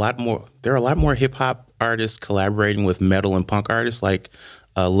actually there are a lot more hip hop artists collaborating with metal and punk artists. Like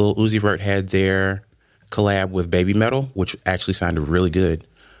Lil Uzi Vert had their collab with Baby Metal, which actually sounded really good.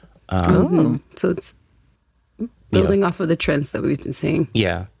 So it's building off of the trends that we've been seeing.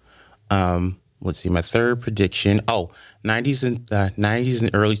 Yeah. Let's see. My third prediction. 90s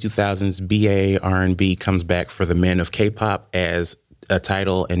and early 2000s BA R&B comes back for the men of K-pop as a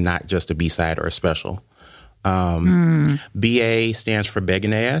title and not just a B-side or a special. BA stands for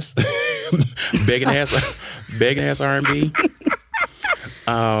begging ass. begging ass R&B.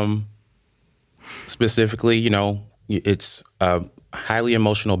 Specifically, it's a highly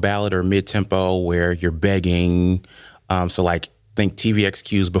emotional ballad or mid-tempo where you're begging. So like, think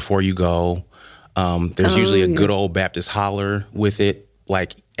TVXQ's Before You Go. There's usually a good old Baptist holler with it,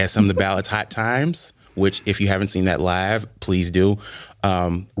 like at some of the ballads, Hot Times, which if you haven't seen that live, please do.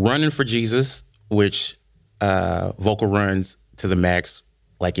 Running for Jesus, which vocal runs to the max,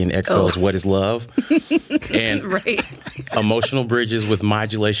 like in EXO's What Is Love. And emotional bridges with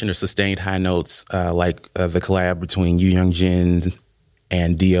modulation or sustained high notes, like the collab between Yoo Young-jin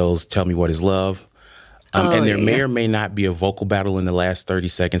and Dio's Tell Me What Is Love. And there may or may not be a vocal battle in the last 30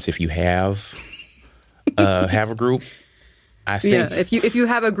 seconds if you have a group. I think if you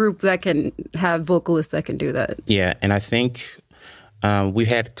have a group that can have vocalists that can do that. Yeah, and I think we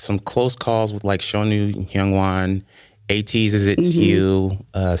had some close calls with like Shonu Hyungwon, ATEEZ It's You,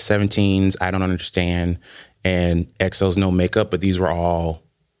 17's I Don't Understand, and EXO's No Makeup. But these were all,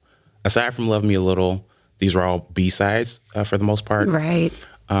 aside from Love Me a Little, these were all B-sides for the most part. Right.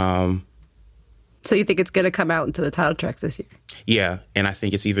 So you think it's going to come out into the title tracks this year? Yeah, and I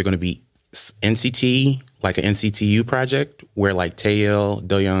think it's either going to be NCT, like an NCTU project, where like Taeil,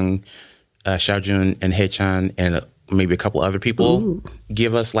 Doyoung, Xiaojun, and Haechan, and maybe a couple other people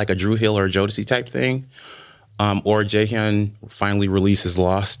give us like a Drew Hill or a Jodeci type thing. Or Jaehyun finally releases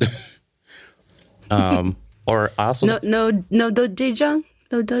Lost. Or also... No Dojejang?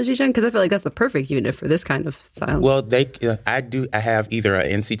 No Dojejang? Because I feel like that's the perfect unit for this kind of sound. Well, I have either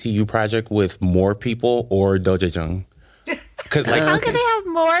an NCTU project with more people or Dojejang. Because like, how can they have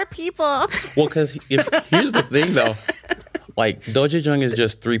more people? Well, because here's the thing though, like Dojejang is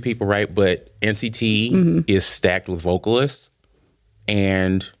just 3 people, right? But NCT is stacked with vocalists,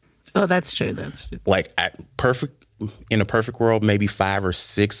 and That's true. That's true. like in a perfect world, maybe 5 or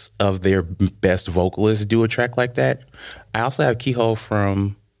 6 of their best vocalists do a track like that. I also have Kiho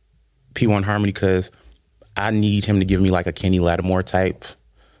from P1 Harmony because I need him to give me like a Kenny Lattimore type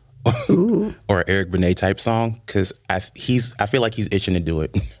or Eric Benet type song, because I feel like he's itching to do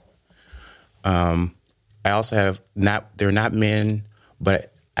it. I also have they're not men,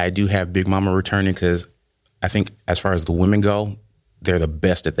 but I do have Big Mama returning, because I think as far as the women go, they're the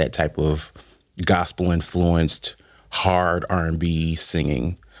best at that type of gospel influenced hard R&B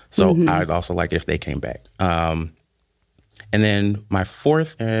singing. So I'd also like it if they came back. And then my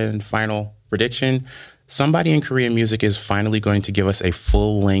fourth and final prediction, somebody in Korean music is finally going to give us a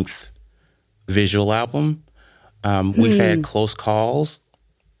full-length visual album. We've had close calls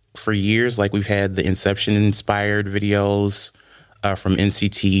for years. Like, we've had the Inception-inspired videos from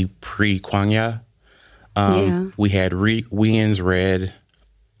NCT pre-Kwangya. We had Ween's Red.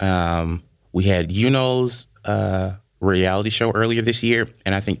 We had Yuno's reality show earlier this year.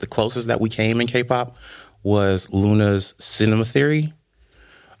 And I think the closest that we came in K-pop was Luna's Cinema Theory.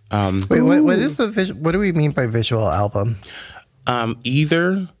 Wait, what is what do we mean by visual album?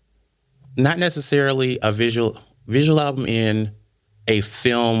 Either not necessarily a visual album in a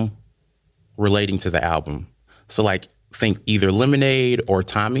film relating to the album. So, like, think either Lemonade or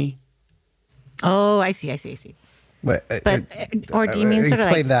Tommy. Oh, I see. But or do you mean sort of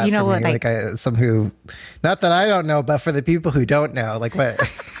explain like, that you know for what, me, like some who, not that I don't know, but for the people who don't know, like what?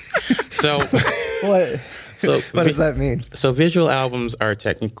 So what does that mean? So visual albums are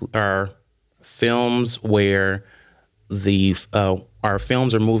films where are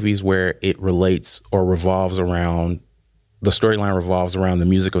films or movies where it relates or revolves around the storyline revolves around the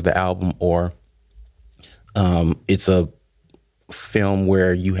music of the album, or it's a film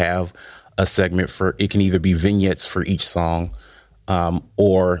where you have a segment for, it can either be vignettes for each song,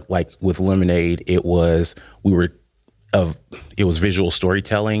 or like with Lemonade, it was visual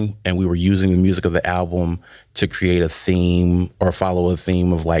storytelling, and we were using the music of the album to create a theme or follow a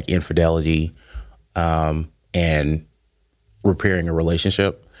theme of like infidelity and repairing a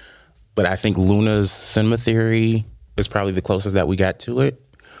relationship. But I think Luna's Cinema Theory is probably the closest that we got to it.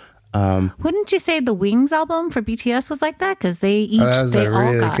 Wouldn't you say the Wings album for BTS was like that? Because they all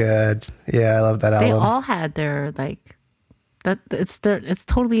really got good. Yeah, I love that album. They all had their like that. It's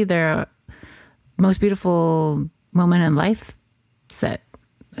totally their most beautiful moment in life set.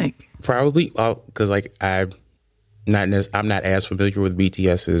 Like, probably because like I'm not as familiar with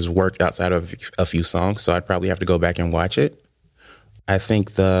BTS's work outside of a few songs, so I'd probably have to go back and watch it. I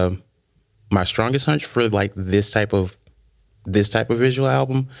think my strongest hunch for like this type of visual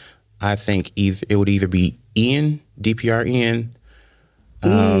album, I think it would either be Ian, DPR Ian,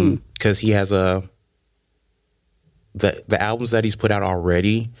 because he has the albums that he's put out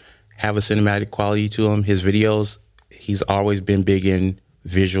already have a cinematic quality to them. His videos, he's always been big in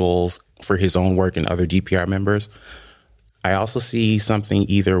visuals for his own work and other DPR members. I also see something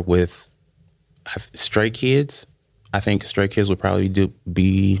either with Stray Kids. I think Stray Kids would probably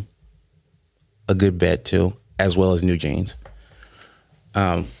be a good bet too, as well as New Jeans.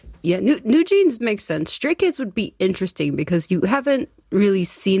 New Jeans makes sense. Stray Kids would be interesting because you haven't really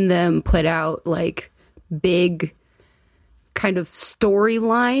seen them put out like big kind of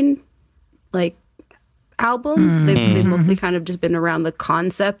storyline like albums. They've mostly kind of just been around the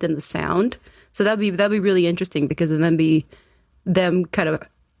concept and the sound. So that'd be really interesting, because then be them kind of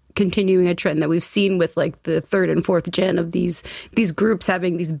continuing a trend that we've seen with like the third and fourth gen of these groups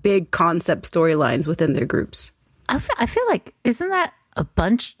having these big concept storylines within their groups. I feel like, isn't that a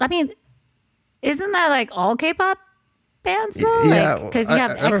bunch? I mean, isn't that like all K-pop bands though? Yeah, because you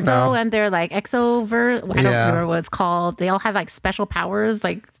have EXO and they're like EXOverse. I don't remember what it's called. They all have like special powers.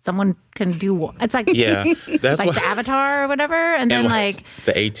 Like someone can do. It's like that's like the Avatar or whatever. And then like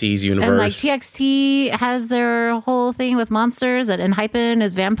the ATEEZ universe. And like TXT has their whole thing with monsters, and Hypen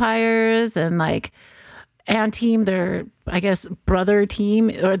is vampires, and like Team, their, I guess, brother team,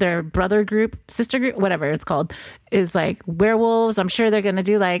 or their brother group, sister group, whatever it's called, is like werewolves. I'm sure they're going to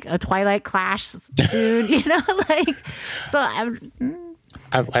do like a Twilight Clash soon, you know, like, so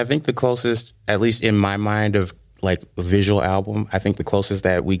I think the closest, at least in my mind, of like a visual album, I think the closest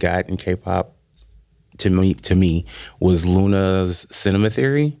that we got in K-pop to me was Luna's Cinema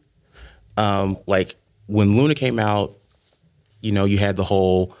Theory. Like when Luna came out, you know, you had the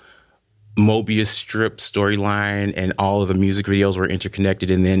whole Mobius strip storyline and all of the music videos were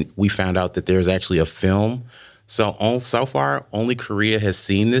interconnected, and then we found out that there's actually a film. So far, only Korea has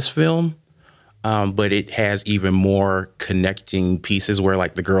seen this film, but it has even more connecting pieces where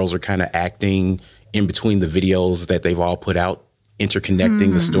like the girls are kind of acting in between the videos that they've all put out,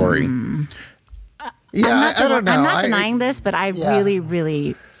 interconnecting the story. Yeah, I don't know. I'm not denying this, but I really,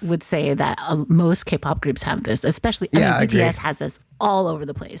 really would say that most K-pop groups have this, especially, BTS has this all over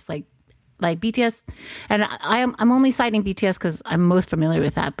the place. Like, like BTS, and I'm only citing BTS because I'm most familiar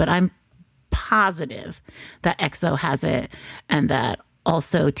with that, but I'm positive that EXO has it, and that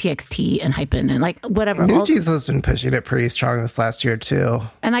also TXT and Hypen and like whatever. New Jeans has been pushing it pretty strong this last year too.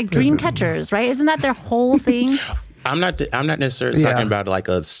 And like Dreamcatchers, right? Isn't that their whole thing? I'm not necessarily talking about like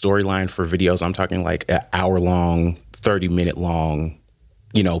a storyline for videos. I'm talking like an hour-long, 30-minute long,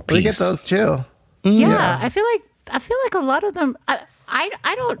 piece. We get those too. Yeah, I feel like a lot of them.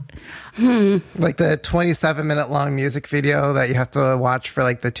 I don't. Like the 27-minute long music video that you have to watch for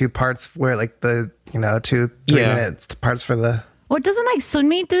like the two parts where like the 2-3 minutes the parts for the. Well, doesn't like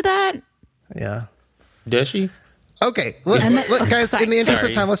Sunmi do that? Yeah. Does she? Okay, look, guys. In the interest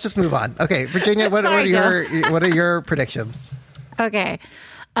of time, let's just move on. Okay, Virginia, what are your predictions? Okay,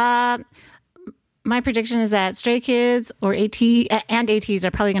 my prediction is that Stray Kids or ATEEZ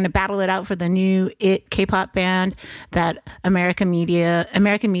are probably going to battle it out for the new K-pop band that American media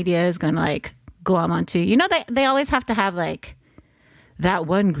is going to like glom onto. They always have to have like that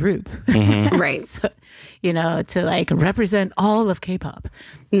one group, right? So, to like represent all of K-pop,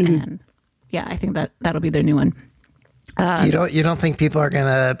 and yeah, I think that'll be their new one. You don't think people are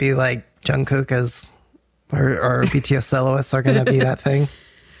gonna be like Jungkook or BTS soloists are gonna be that thing?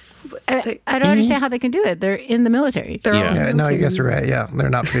 I don't understand how they can do it. They're in the military. No, I guess you're right. Yeah, they're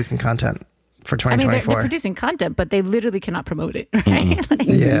not producing content for 2024. They're producing content, but they literally cannot promote it. Right?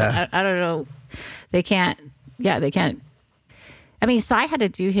 I don't know. They can't. Yeah, they can't. I mean, Psy had to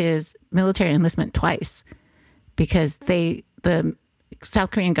do his military enlistment twice because the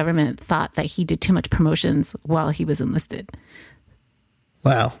South Korean government thought that he did too much promotions while he was enlisted.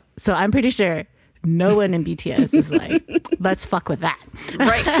 Wow. So I'm pretty sure no one in BTS is like, let's fuck with that.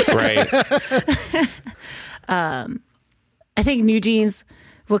 Right. I think New Jeans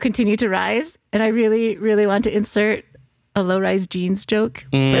will continue to rise. And I really, really want to insert a low-rise jeans joke.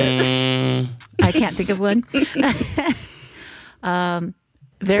 But I can't think of one.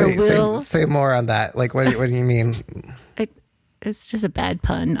 Say more on that. Like, what do you mean? It's just a bad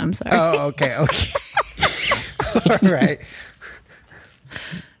pun. I'm sorry. Oh, okay. All right.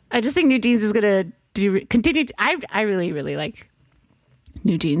 I just think New Jeans is going to continue. I really, really like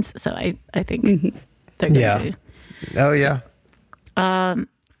New Jeans. So I think they're going to. Oh, yeah.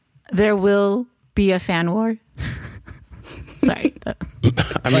 There will be a fan war. Sorry.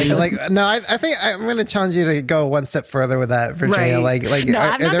 I think I'm going to challenge you to go one step further with that, Virginia. Right.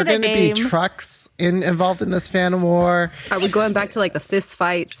 Are there going to be trucks involved in this fan war? Are we going back to like the fist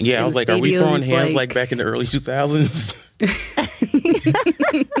fights? Yeah, I was like, are we throwing hands like back in the early 2000s?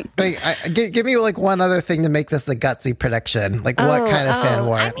 Give me like one other thing to make this a gutsy prediction. Like what kind of fan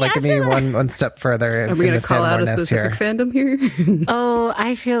war? Give me one step further. Are we going to call out a specific fandom here?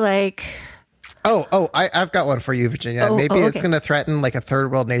 I feel like. I've got one for you, Virginia. Maybe it's going to threaten like a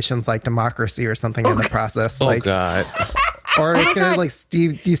third world nation's like democracy or something in the process. God. Or it's going to like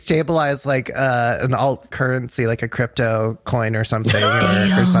destabilize like an alt currency, like a crypto coin or something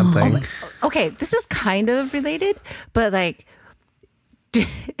or something. Okay, this is kind of related, but like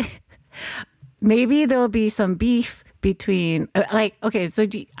maybe there'll be some beef between I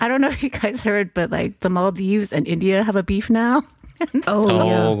don't know if you guys heard, but like the Maldives and India have a beef now.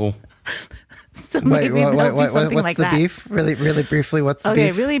 Oh. So wait, what's like the that. beef? Really, really briefly, what's the beef?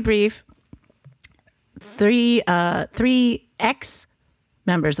 Okay, really brief. Three ex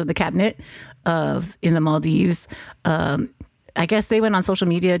members of the cabinet in the Maldives. I guess they went on social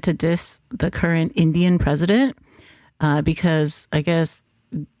media to diss the current Indian president because I guess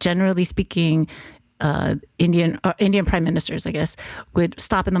generally speaking, Indian prime ministers, I guess, would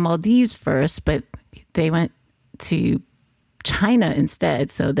stop in the Maldives first, but they went to China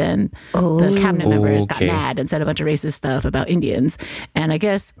instead. So then the cabinet members got mad and said a bunch of racist stuff about Indians. And I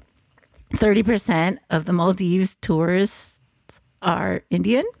guess 30% of the Maldives tourists are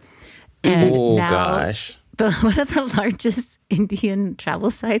Indian. And now one of the largest Indian travel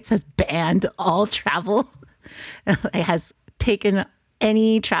sites has banned all travel. It has taken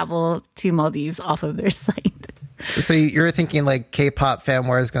any travel to Maldives off of their site. So you're thinking like K-pop fan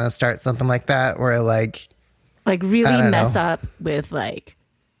war is going to start something like that, where like really mess up with like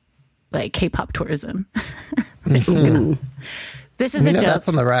K-pop tourism. This is a joke. That's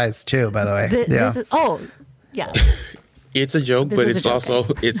on the rise too, by the way. Yeah. It's a joke, but it's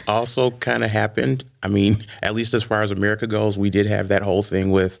also kind of happened. I mean, at least as far as America goes, we did have that whole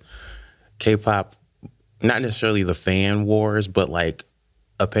thing with K-pop, not necessarily the fan wars, but like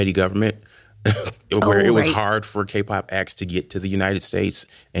a petty government where it was hard for K-pop acts to get to the United States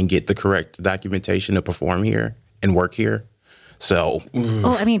and get the correct documentation to perform here and work here. So,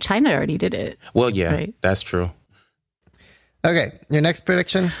 I mean, China already did it. Well, yeah, that's true. Okay, your next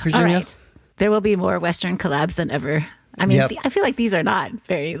prediction, Virginia? All right. There will be more Western collabs than ever. I mean, Yep. I feel like these are not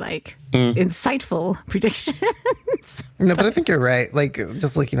very like insightful predictions. No, but I think you're right. Like,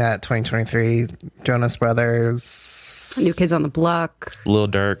 just looking at 2023, Jonas Brothers, New Kids on the Block, Lil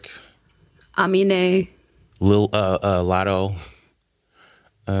Durk, Amine. Lil Lotto.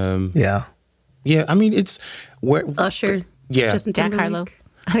 yeah. Yeah, I mean it's where Usher. Yeah. Justin Jack Timberlake. Harlow.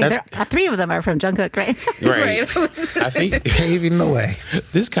 I mean, That's- three of them are from Jungkook, right? right. I think Paving the way.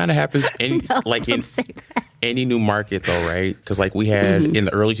 this kind of happens in Don't say that. any new market though, right? Because like we had in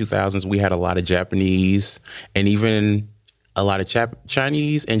the early 2000s, we had a lot of Japanese and even a lot of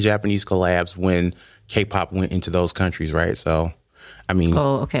Chinese and Japanese collabs when K-pop went into those countries, right? So, I mean,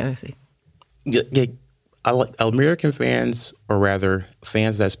 Oh, okay. I see. yeah, I like American fans, or rather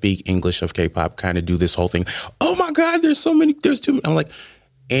fans that speak English of K-pop, kind of do this whole thing. Oh my God, there's too many. I'm like,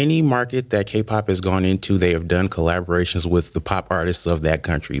 any market that K-pop has gone into, they have done collaborations with the pop artists of that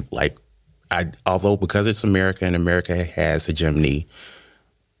country. Like, although because it's America and America has hegemony,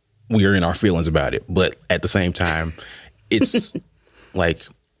 we are in our feelings about it. But at the same time, it's like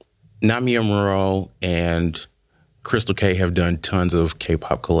Nami Amuro and Crystal K have done tons of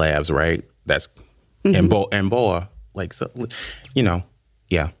K-pop collabs, right? That's and Boa, like, so, you know,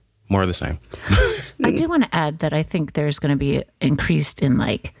 yeah, more of the same. I do want to add that I think there's going to be increased in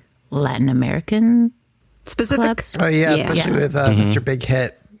like Latin American Specific. collabs. Oh, yeah, especially Yeah. with Mr. Big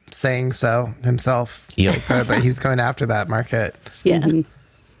Hit saying so himself. Yep. But he's going after that market. Yeah.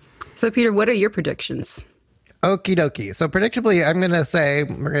 So, Peter, what are your predictions? Okie dokie. So predictably, I'm going to say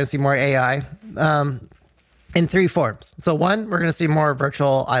we're going to see more AI in three forms. So one, we're going to see more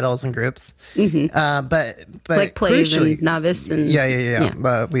virtual idols and groups. But Like Plave crucially, and Novice and yeah.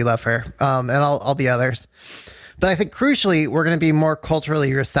 But we love her, and all the others. But I think crucially, we're going to be more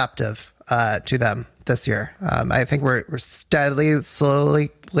culturally receptive to them this year. I think we're steadily,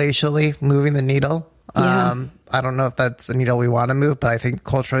 slowly, glacially moving the needle. Yeah. I don't know if that's a needle we want to move, but I think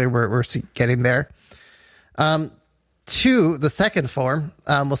culturally we're getting there. Two, the second form,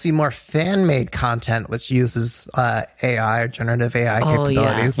 we'll see more fan-made content which uses AI or generative AI Oh, yeah.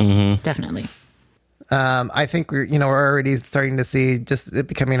 capabilities. Definitely. I think we're already starting to see just it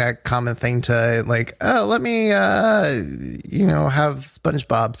becoming a common thing to like, oh, let me have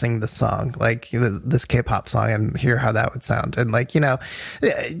SpongeBob sing this song, like this K-pop song, and hear how that would sound, and like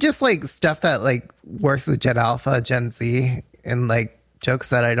just like stuff that like works with Gen Alpha, Gen Z, and like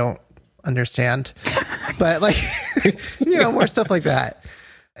jokes that I don't understand, but like more stuff like that.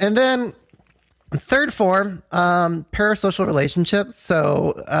 And then third form, parasocial relationships.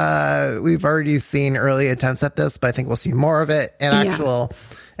 So we've already seen early attempts at this, but I think we'll see more of it. And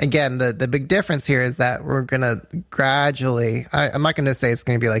again, the big difference here is that we're going to gradually, I'm not going to say it's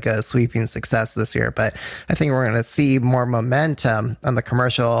going to be like a sweeping success this year, but I think we're going to see more momentum on the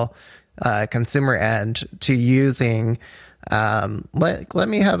commercial consumer end to using let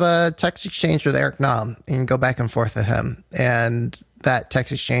me have a text exchange with Eric Nam and go back and forth with him. And that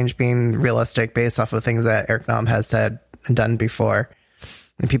text exchange being realistic based off of things that Eric Nam has said and done before.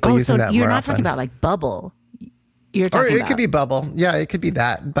 And people using that more often. You're not talking about like Bubble. You're Or talking it about... could be Bubble. Yeah, it could be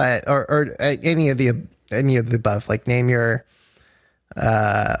that. But or any of the above. Like name your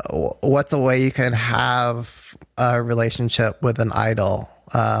what's a way you can have a relationship with an idol.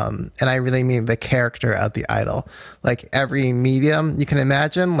 And I really mean the character of the idol. Like every medium you can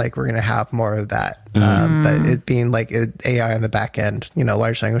imagine, like we're going to have more of that. But it being like AI on the back end,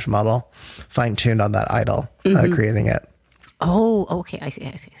 large language model, fine tuned on that idol, creating it. Oh, okay. I see.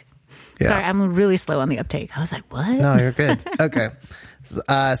 Yeah. Sorry, I'm really slow on the uptake. I was like, what? No, you're good. Okay.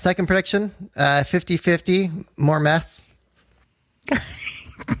 Second prediction, 50-50, more mess.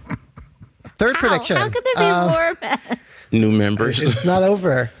 Third prediction. How could there be more mess? New members. It's not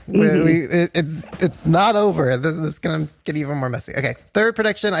over. It's not over. This is going to get even more messy. Okay. Third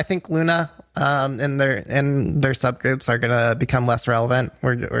prediction. I think Luna and their subgroups are going to become less relevant.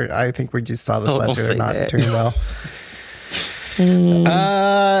 I think we just saw this last year. They're not doing well.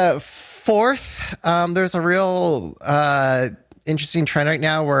 Fourth, there's a real interesting trend right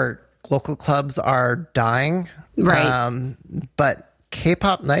now where local clubs are dying. Right. But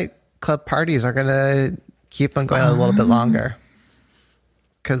K-pop nightclub parties are going to keep on going a little bit longer,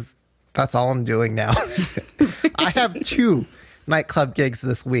 because that's all I'm doing now. I have 2 nightclub gigs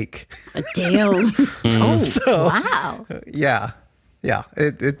this week. Damn. Wow. Yeah.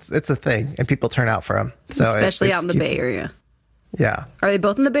 It's a thing, and people turn out for them. So Especially out in the Bay Area. Yeah. Are they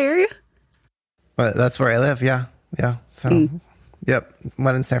both in the Bay Area? But that's where I live. Yeah. So, yep.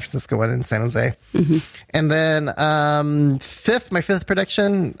 One in San Francisco, one in San Jose. And then my fifth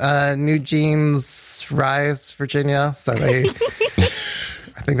prediction, New Jeans rise, Virginia. So they,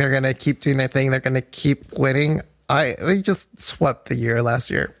 I think they're going to keep doing their thing. They're going to keep winning. They just swept the year last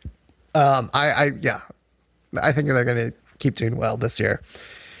year. I think they're going to keep doing well this year.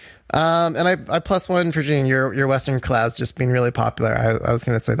 And I plus one Virginia, your Western Clouds just being really popular. I was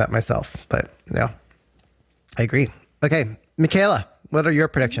going to say that myself, but no, I agree. Okay, Michaela, what are your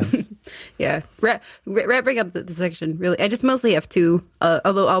predictions? Yeah, wrapping up the section, really. I just mostly have two,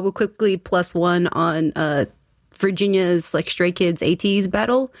 although I will quickly plus one on Virginia's like Stray Kids ATEEZ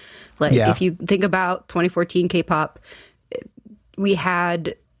battle. Like if you think about 2014 K-pop, we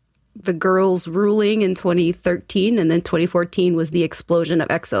had the girls ruling in 2013, and then 2014 was the explosion of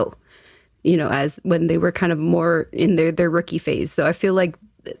EXO, as when they were kind of more in their rookie phase. So I feel like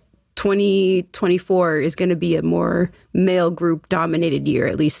 2024 is going to be a more male group dominated year,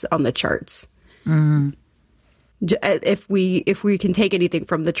 at least on the charts. Mm. If we can take anything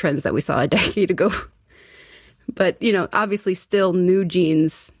from the trends that we saw a decade ago. But, obviously still New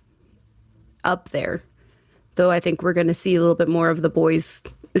Jeans up there. Though I think we're going to see a little bit more of the boys,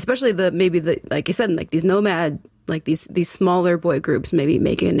 especially like I said, like these nomad, like these smaller boy groups maybe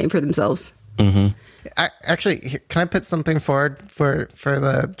making a name for themselves. Mm-hmm. Actually, can I put something forward for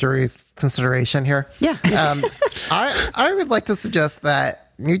the jury's consideration here? Yeah. I would like to suggest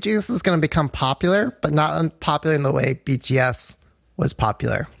that New Jeans is going to become popular, but not unpopular in the way BTS was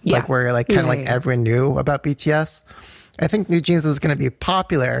popular. Yeah. Like where like kind of like everyone knew about BTS. I think New Jeans is going to be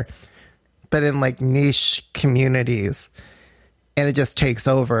popular, but in like niche communities, and it just takes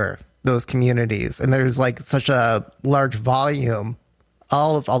over those communities. And there's like such a large volume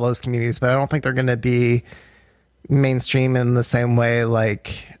of all those communities, but I don't think they're going to be mainstream in the same way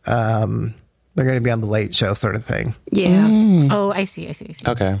like they're going to be on the Late Show sort of thing. Yeah. Oh, I see.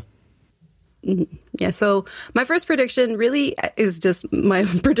 Okay. Yeah, so my first prediction really is just my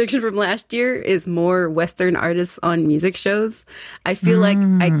prediction from last year is more Western artists on music shows. I feel like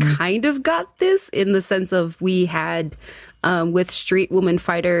I kind of got this in the sense of we had with Street Woman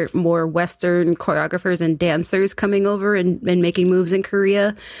Fighter more Western choreographers and dancers coming over and making moves in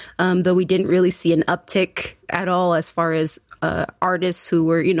Korea, though we didn't really see an uptick at all as far as artists who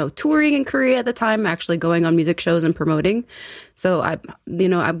were, touring in Korea at the time, actually going on music shows and promoting. So I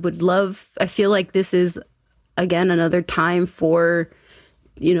feel like this is, again, another time for,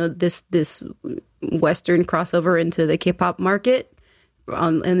 this Western crossover into the K-pop market.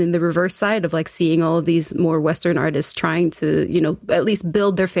 And then the reverse side of like seeing all of these more Western artists trying to, at least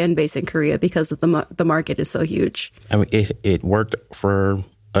build their fan base in Korea because the market is so huge. I mean, it worked for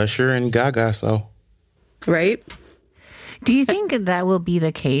Usher and Gaga, so. Right? Do you think that will be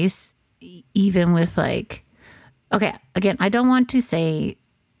the case even with like, okay, again, I don't want to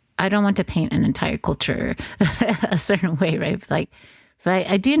paint an entire culture a certain way, right? Like, but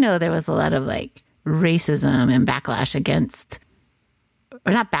I do know there was a lot of like racism and backlash against,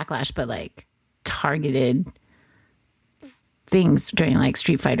 or not backlash, but like targeted things during like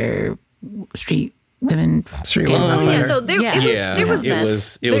Street Women. Yeah, no, there was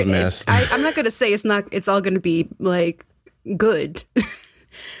mess. It was mess. I'm not going to say it's all going to be like good,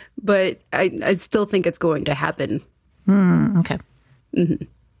 but I still think it's going to happen. Okay. Mm-hmm.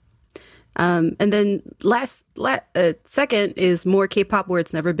 And then second is more K-pop where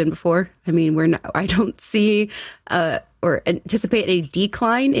it's never been before. I mean, I don't see or anticipate a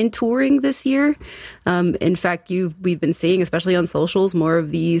decline in touring this year. In fact, we've been seeing, especially on socials, more of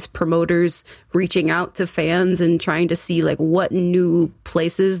these promoters reaching out to fans and trying to see like what new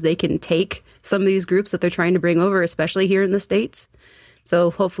places they can take some of these groups that they're trying to bring over, especially here in the States. So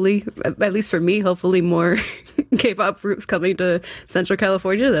hopefully, at least for me, hopefully more K-pop groups coming to Central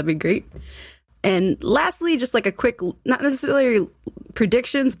California. That'd be great. And lastly, just like a quick, not necessarily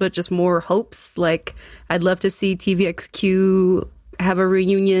predictions, but just more hopes. Like I'd love to see TVXQ have a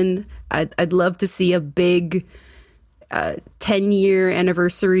reunion. I'd love to see a big 10-year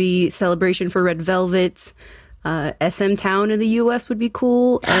anniversary celebration for Red Velvet. SM Town in the US would be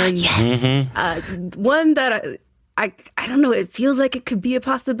cool. And one that I don't know, it feels like it could be a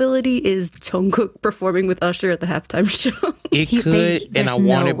possibility is Jungkook performing with Usher at the halftime show. It could, and I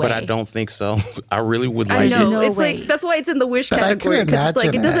want it, but I don't think so. I really would like it. I know, it's like, that's why it's in the wish category, because it's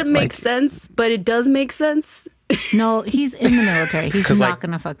like, it doesn't make sense, but it does make sense. No, he's in the military. He's not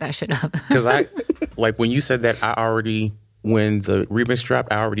going to fuck that shit up. Because when you said that, when the remix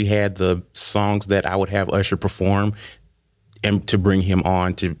dropped, I already had the songs that I would have Usher perform and to bring him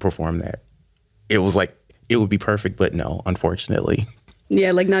on to perform that. It was like, it would be perfect, but no, unfortunately.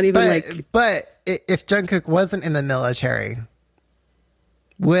 Yeah, like not even But if Jungkook wasn't in the military,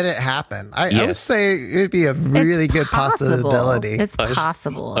 would it happen? I would say it would be a really good possibility. It's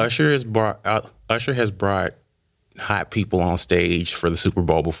possible. Usher has brought hot people on stage for the Super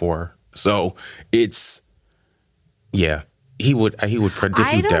Bowl before. So it's, yeah, he would predict.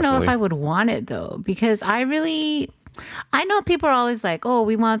 I don't know if I would want it though, because I know people are always like, oh,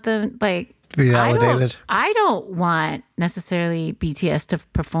 we want them like Be validated. I don't want necessarily BTS to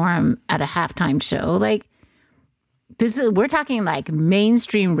perform at a halftime show. Like we're talking like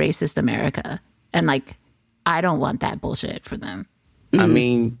mainstream racist America, and like I don't want that bullshit for them. I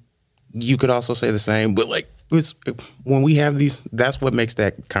mean, you could also say the same, but like when we have these, that's what makes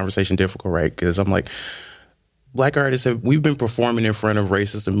that conversation difficult, right? Because I'm like, Black artists we've been performing in front of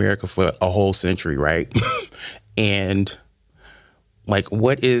racist America for a whole century, right? And like,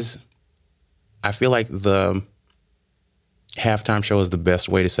 I feel like the halftime show is the best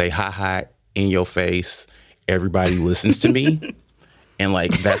way to say, ha, in your face, everybody listens to me. And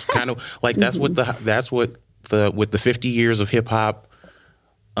like, that's kind of like, with the 50 years of hip hop,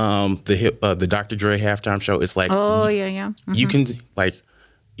 the Dr. Dre halftime show, it's like, oh yeah. Mm-hmm. You can like,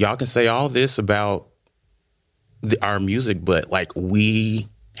 y'all can say all this about our music, but like we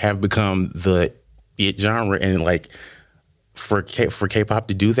have become the it genre, and like for K-pop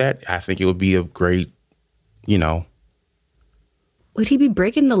to do that, I think it would be a great, Would he be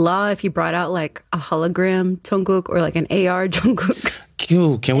breaking the law if he brought out like a hologram Jungkook or like an AR Jungkook?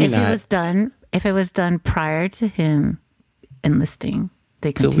 Can we not? If it was done prior to him enlisting,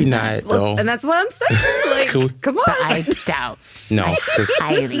 they could we do not? that. Well, and that's what I'm saying. Like, come on. But I doubt. No, I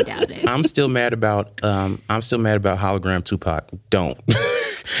highly doubt it. I'm still mad about hologram Tupac. Don't.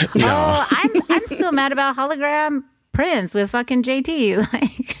 No. Oh, I'm still mad about hologram Prince with fucking JT.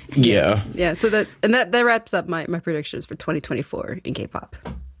 Like, yeah. So that wraps up my predictions for 2024 in K-pop.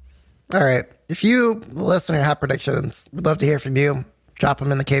 All right. If you, listener, have predictions, we'd love to hear from you. Drop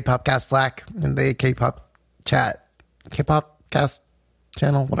them in the K-pop cast Slack, in the K-pop chat, K-pop cast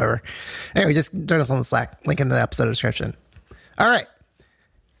channel, whatever. Anyway, just join us on the Slack. Link in the episode description. All right.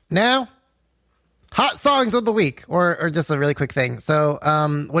 Now, hot songs of the week, or just a really quick thing. So,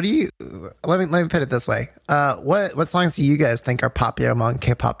 what do you? Let me put it this way. What songs do you guys think are popular among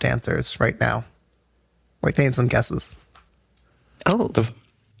K-pop dancers right now? Like, name some guesses. oh,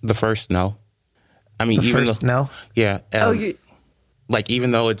 The first No. I mean, No. Yeah. Like,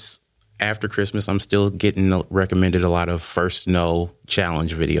 even though it's after Christmas, I'm still getting recommended a lot of First No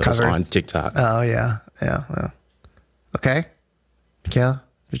challenge videos Covers. on TikTok. Oh yeah. Okay. Michaela,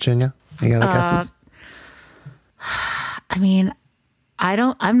 Virginia, any other guesses? I mean,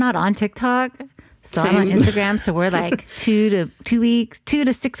 I'm not on TikTok, so I'm on Instagram. So we're like 2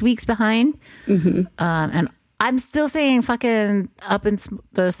 to 6 weeks behind. Mm-hmm. And I'm still saying fucking up in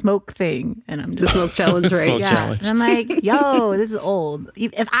the smoke thing, and I'm just Smoke challenge, right? Smoke challenge. And I'm like, yo, this is old.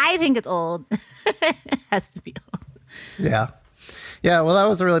 If I think it's old, it has to be old. Yeah. Well, that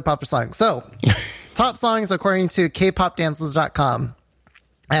was a really popular song. So, top songs according to kpopdances.com.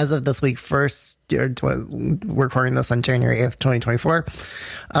 As of this week, we're recording this on January 8th, 2024.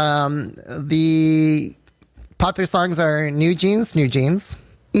 The popular songs are New Jeans,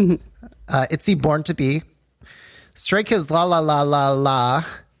 mm-hmm. ITZY, Born to Be, Stray Kids, La La La La La,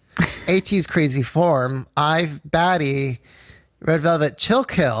 ATEEZ, Crazy Form, IVE, Baddie, Red Velvet, Chill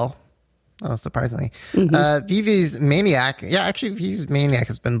Kill. Oh, surprisingly. Mm-hmm. VV's Maniac. Yeah, actually, VV's Maniac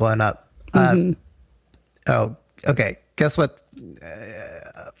has been blown up. Mm-hmm. Oh, okay. Guess what?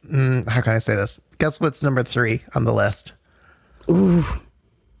 How can I say this? Guess what's number 3 on the list? Ooh.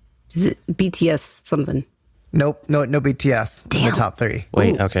 Is it BTS something? Nope. No BTS in the top 3.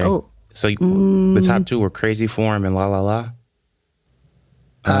 Wait, Ooh. okay. Oh. So the top 2 were Crazy Form and La La La?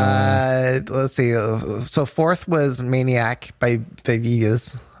 Let's see. So 4th was Maniac by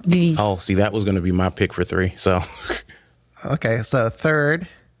VV's. Oh, see, that was going to be my pick for 3. So, okay. So 3rd.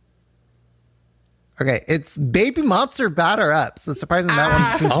 Okay, it's Baby Monster Batter Up. So surprisingly, that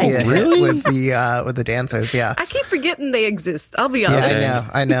one seems to be a hit with the dancers. Yeah, I keep forgetting they exist. I'll be honest. Yeah,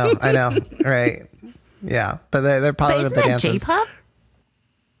 I know. Right. Yeah, but they're popular with the dancers. J-pop?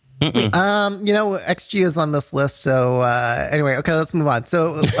 XG is on this list. So anyway, okay, let's move on.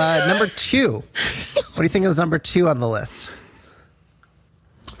 So number 2. What do you think is number 2 on the list?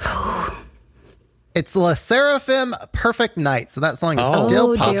 It's La Seraphim, Perfect Night. So that song is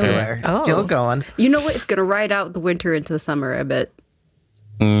still popular. Okay. It's still going. You know what? It's going to ride out the winter into the summer, I bet.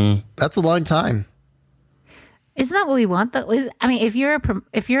 That's a long time. Isn't that what we want, though? I mean, if you're a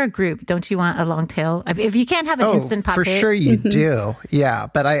group, don't you want a long tail? If you can't have an instant pop for hit, sure you do. Yeah,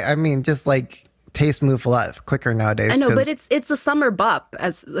 but I mean, just like tastes move a lot quicker nowadays. I know, but it's a summer bop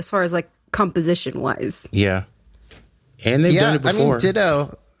as far as like composition wise. Yeah, and they've done it before. I mean,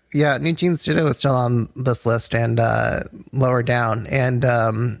 Ditto. Yeah, New Jeans Ditto is still on this list and lower down, and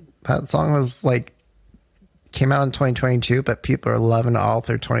that song was like came out in 2022, but people are loving it all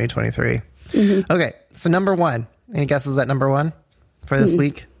through 2023. Okay, so number one. Any guesses at number one for this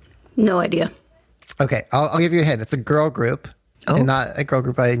week? No idea. Okay, I'll give you a hint. It's a girl group, and not a girl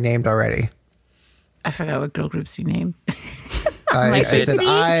group I named already. I forgot what girl groups you named. I said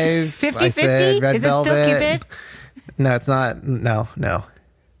IVE. 50-50? I said Red Is Velvet. it still Cupid? No, it's not. No.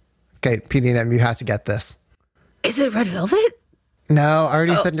 Okay, PDM, you have to get this. Is it Red Velvet? No, I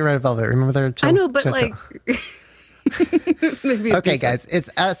already said Red Velvet. Remember their I know, but like... maybe Okay, guys, it's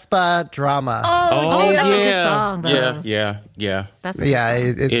Espa Drama. Oh, that's a good yeah. song, though. Yeah. That's a good Yeah, song.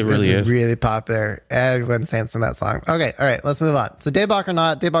 it really it's is. really popular. Everyone's dancing that song. Okay, all right, let's move on. So Daebak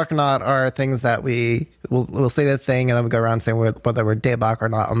or not are things that we'll say the thing and then we go around saying whether we're Daebak or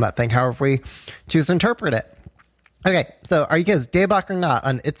not on that thing, however we choose to interpret it. Okay, so are you guys Daebak or not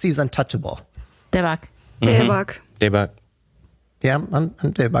on ITZY's Untouchable? Daebak. Daebak. Daebak. Yeah, I'm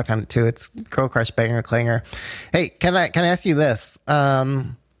Daebak on it too. It's Girl Crush Banger Clanger. Hey, can I ask you this?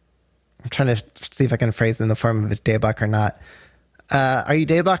 I'm trying to see if I can phrase it in the form of a Daebak or not. Are you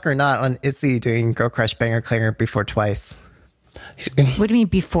Daebak or not on ITZY doing Girl Crush Banger Clanger before Twice? What do you mean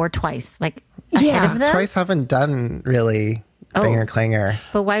before Twice? Like ahead of them? Twice haven't done really Banger Clanger.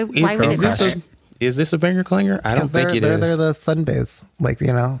 But why would it be? Is this a banger clanger? I don't think it is. They're the Sunbays. Like,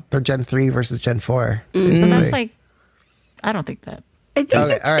 they're Gen 3 versus Gen 4. So basically. that's like, I don't think that. I think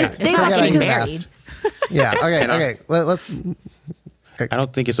Okay, all right. it's It's Daebak not Forget I getting because just married. asked. Yeah, okay. Let's... I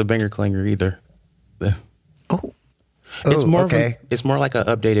don't think it's a banger clanger either. Oh, It's more okay. it's more like an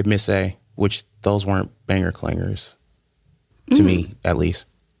updated Miss A, which those weren't banger clangers to me, at least.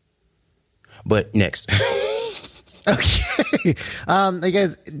 But next. Okay. You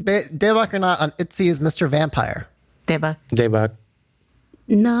guys, Daebak or not on ITZY's Mr. Vampire? Daebak. Daebak.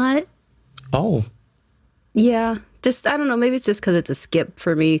 not. Oh. Yeah, just I don't know. Maybe it's just because it's a skip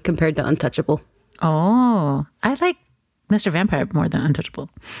for me compared to Untouchable. Oh, I like Mr. Vampire more than Untouchable.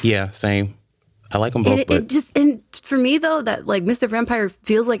 Yeah, same. I like them both, but And for me though, that like Mr. Vampire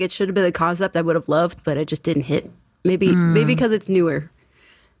feels like it should have been a concept I would have loved, but it just didn't hit. Maybe because it's newer.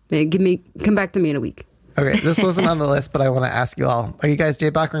 Maybe come back to me in a week. Okay, this wasn't on the list, but I want to ask you all: are you guys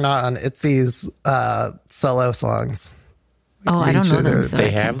Daebak or not on ITZY's solo songs? Oh, I don't know them. They So they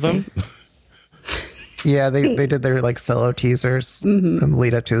I can't have them. say. Yeah, they did their like solo teasers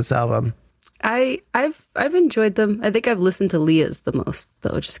lead up to this album. I've enjoyed them. I think I've listened to Leah's the most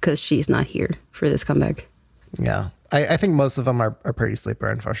though, just because she's not here for this comeback. Yeah, I think most of them are pretty sleeper,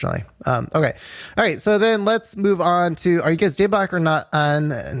 unfortunately. Okay, all right. So then let's move on to: are you guys Daebak or not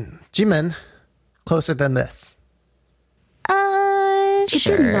on Jimin? Closer Than This. Is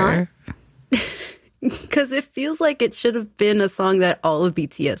Sure. it not? Because it feels like it should have been a song that all of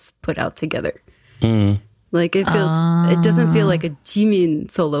BTS put out together. Like it feels, it doesn't feel like a Jimin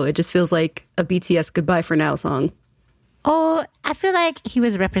solo. It just feels like a BTS Goodbye for Now song. Oh, I feel like he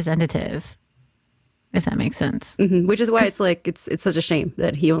was representative, if that makes sense. Which is why it's like it's such a shame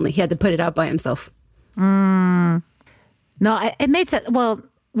that he had to put it out by himself. No, it made sense. Well,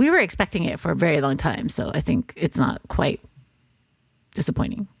 we were expecting it for a very long time, so I think it's not quite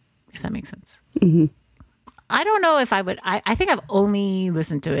disappointing, if that makes sense. I don't know if I would. I think I've only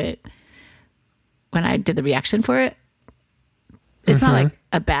listened to it when I did the reaction for it. It's not like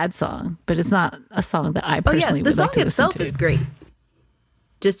a bad song, but it's not a song that I personally the would song like to itself listen is to. great.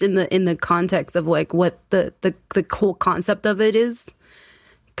 Just in the context of like what the whole concept of it is,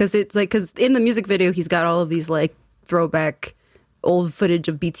 because it's like in the music video he's got all of these like throwback old footage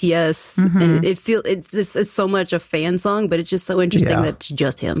of BTS, and it's so much a fan song, but it's just so interesting that it's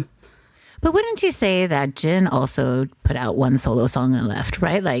just him. But wouldn't you say that Jin also put out one solo song and left,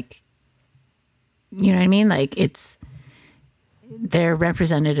 right? Like, you know what I mean? Like they're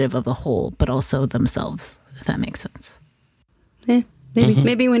representative of the whole, but also themselves, if that makes sense.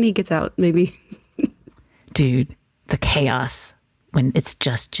 Maybe when he gets out, maybe. Dude, the chaos when it's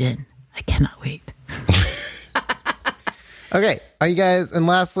just Jin. I cannot wait. Okay, are you guys? And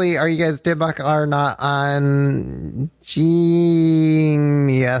lastly, are you guys Daebak or not on Genius?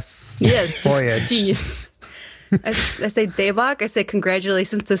 Yes, Voyage. Genius. I say Daebak. I say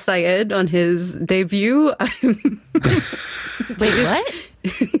congratulations to Syed on his debut. Wait, what?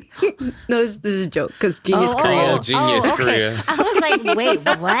 No, this is a joke because Genius Korea. Oh, Genius Korea. I was like, wait,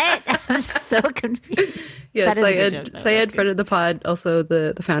 what? I'm so confused. Yeah, That is a good joke, though. Syed, That's friend of the pod, also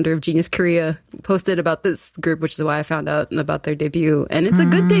the founder of Genius Korea, posted about this group, which is why I found out about their debut. And it's a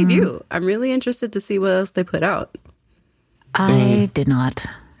good debut. I'm really interested to see what else they put out. I did not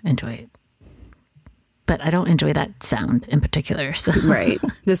enjoy it. But I don't enjoy that sound in particular. So Right.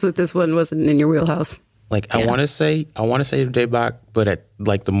 This one wasn't in your wheelhouse. Like I want to say Daebak, but at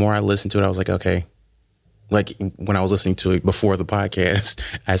like the more I listened to it, I was like, okay, Like when I was listening to it before the podcast,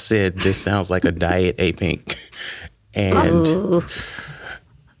 I said this sounds like a diet A-Pink, and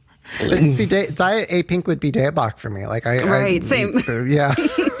See, Diet A Pink would be Daebak for me. Like same. Yeah.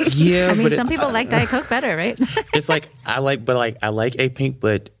 yeah, I mean, but some people like Diet Coke better, right? it's like I like A-Pink,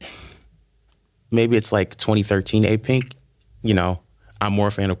 but maybe it's like 2013 A-Pink. You know, I'm more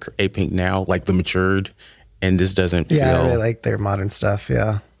a fan of A-Pink now, like the matured, and this doesn't. Yeah, feel, I really like their modern stuff.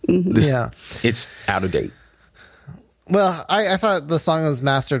 Yeah. It's out of date. Well, I thought the song was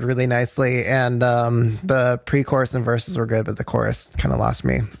mastered really nicely, and the pre-chorus and verses were good, but the chorus kind of lost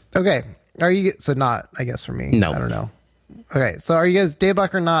me. Okay, not, I guess, for me. No. I don't know. Okay, so are you guys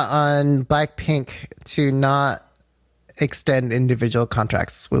Daebak or not on Blackpink to not extend individual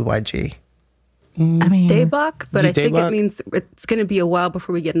contracts with YG? I mean, Daebak, but I think Daebak? it means it's going to be a while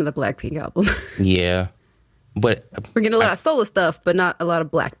before we get another Blackpink album. Yeah, but We're getting a lot of solo stuff, but not a lot of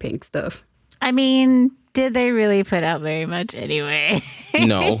Blackpink stuff. I mean, did they really put out very much anyway?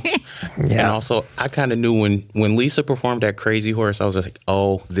 no. Yeah. And also, I kind of knew when Lisa performed at Crazy Horse, I was like,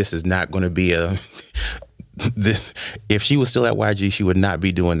 oh, this is not going to be a this. If she was still at YG, she would not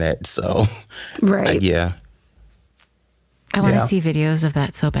be doing that. So, Right. yeah, I want to Yeah. see videos of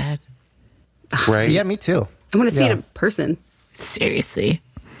that so bad. right. Yeah, me too. I want to see Yeah. it in person. Seriously.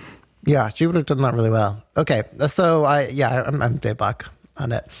 Yeah, she would have done that really well. Okay, so I'm Daebak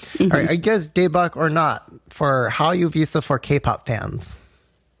on it. All right, are you guys Daebak or not for Hallyu Visa for K-pop fans?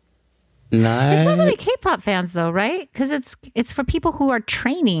 It's not Not really K-pop fans though, right? Because it's for people who are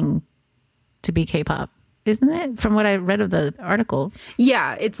training to be K-pop, isn't it? From what I read of the article.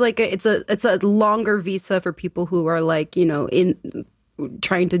 Yeah, it's like it's a longer visa for people who are like, you know, in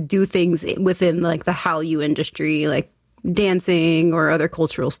trying to do things within like the Hallyu industry, like dancing or other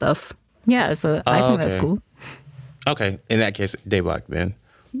cultural stuff. Yeah, so I think that's okay. cool. okay. In that case, Daebak then.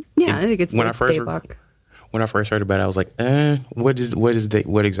 Yeah, I think it's When I it's first- Daebak. When I first heard about it, I was like,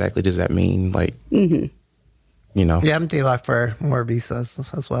 what exactly does that mean? Like, you know, Yeah, I'm Daebak for more visas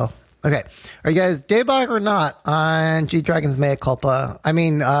as well. Okay, are you guys Daebak or not on G-Dragon's Mea Culpa? I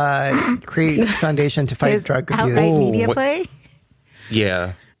mean, create foundation to fight His drug outright abuse. media what- play?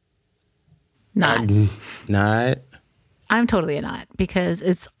 yeah, Not. not. I'm totally a not because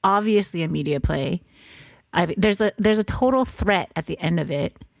it's obviously a media play. There's a total threat at the end of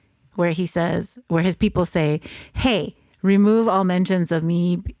it where his people say, "Hey, remove all mentions of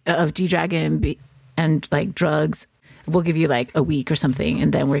me of G-Dragon and like drugs. We'll give you like a week or something,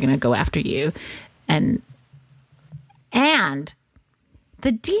 and then we're gonna go after you." And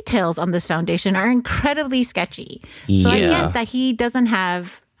the details on this foundation are incredibly sketchy. So I Yeah. get that he doesn't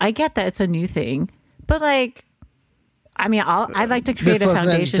have. I get that it's a new thing, but like. I mean, I'd like to create This a wasn't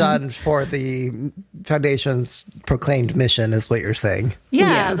foundation. done for the foundation's proclaimed mission, is what you're saying.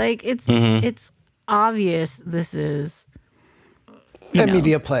 Yeah, like it's obvious this is A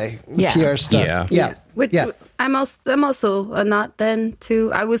media play, Yeah. PR stuff. Yeah. Yeah. I'm also a not then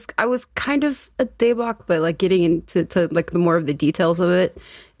too. I was kind of a Daebak, but like getting into like the more of the details of it,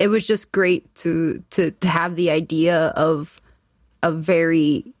 it was just great to have the idea of a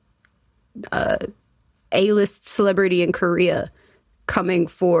very A-list celebrity in Korea coming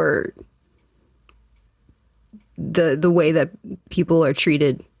for the way that people are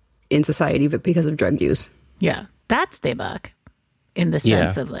treated in society because of drug use. yeah, that's Daebak in the Yeah.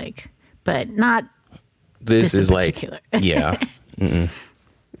 sense of like, but not This in is like, particular. yeah.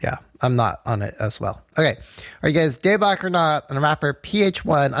 Yeah, I'm not on it as well. Okay, are you guys Daebak or not on a rapper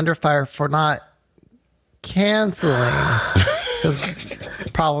PH1 under fire for not canceling his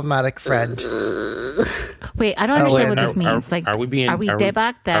problematic friend? Wait, I don't understand wait, what this means. Like, are we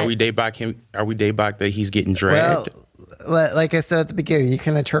Daebak that? Are we Daebak him? Are we Daebak that he's getting Well, dragged? like I said at the beginning, you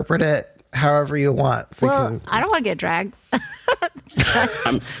can interpret it however you want. So well, you can, I don't want to get dragged. But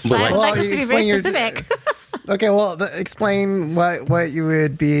I'd like, like us you to be explain very your- specific. okay, well, explain what you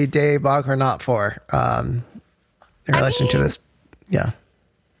would be Daebak or not for in relation to this. Yeah.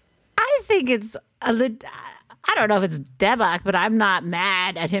 I think it's I don't know if it's Daebak, but I'm not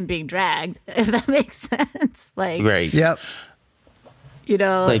mad at him being dragged. If that makes sense, like right. Yep. you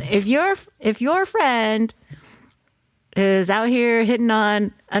know, Like- if your friend is out here hitting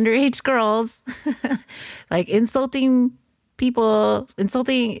on underage girls, like insulting people, I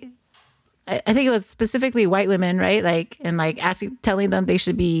think it was specifically white women, right? Like, and like telling them they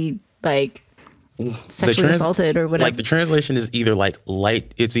should be like sexually assaulted or whatever. Like the translation is either like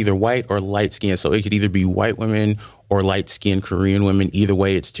light, it's either white or light skin. So it could either be white women or light skinned Korean women. Either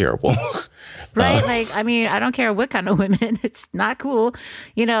way, it's terrible. Right? Like, I mean, I don't care what kind of women. It's not cool.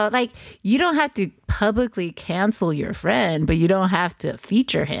 You know, like, you don't have to publicly cancel your friend, but you don't have to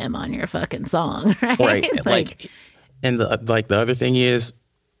feature him on your fucking song, right? Right. And the other thing is,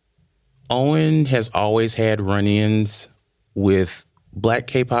 Owen has always had run-ins with black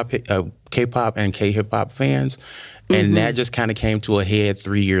K-pop and K-hip hop fans, and that just kind of came to a head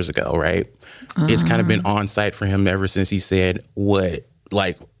 3 years ago, right? It's kind of been on site for him ever since he said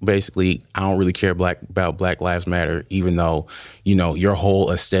basically, I don't really care about Black Lives Matter, even though, you know, your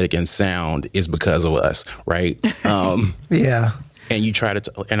whole aesthetic and sound is because of us, right? Yeah. And you try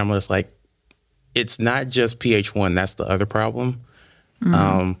to, and I'm just like, it's not just PH1. That's the other problem.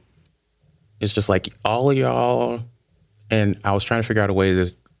 It's just like all of y'all, and I was trying to figure out a way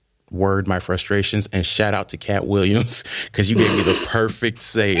to word my frustrations, and shout out to Cat Williams, because you gave me the perfect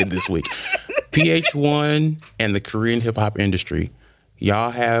say this week. PH1 and the Korean hip hop industry,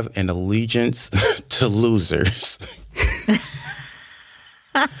 y'all have an allegiance to losers.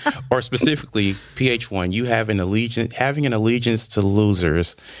 Or specifically, PH1, you have having an allegiance to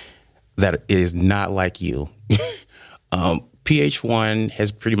losers that is not like you. PH1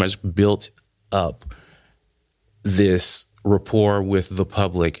 has pretty much built up this rapport with the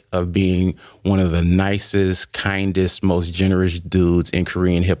public of being one of the nicest, kindest, most generous dudes in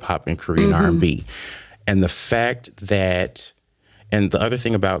Korean hip hop and Korean R&B. And the fact that, and the other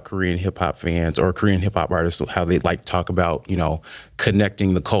thing about Korean hip hop fans or Korean hip hop artists, how they like talk about, you know,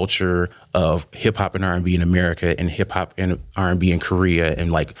 connecting the culture of hip hop and R&B in America and hip hop and R&B in Korea,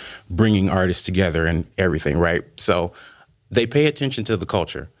 and like bringing artists together and everything, right? So they pay attention to the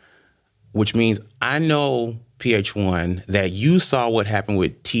culture, which means I know, PH1, that you saw what happened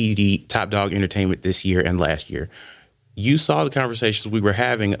with TD, Top Dog Entertainment, this year and last year. You saw the conversations we were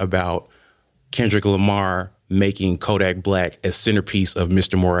having about Kendrick Lamar making Kodak Black a centerpiece of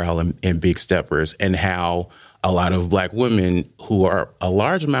Mr. Morale and Big Steppers, and how a lot of black women, who are a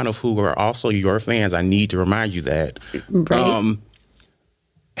large amount of who are also your fans, I need to remind you that,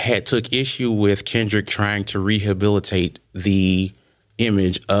 had took issue with Kendrick trying to rehabilitate the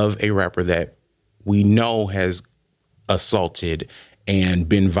image of a rapper that we know has assaulted and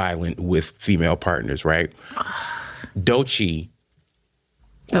been violent with female partners, right? Doechii,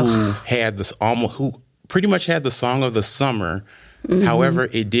 who pretty much had the song of the summer. However,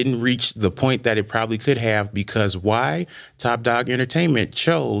 it didn't reach the point that it probably could have, because why? Top Dog Entertainment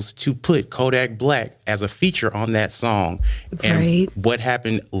chose to put Kodak Black as a feature on that song. And what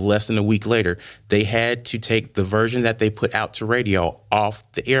happened less than a week later? They had to take the version that they put out to radio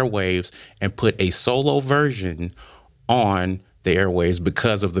off the airwaves and put a solo version on the airwaves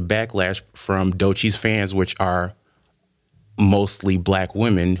because of the backlash from Doechii's fans, which are mostly black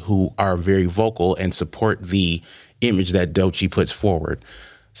women who are very vocal and support the image that Doechii puts forward.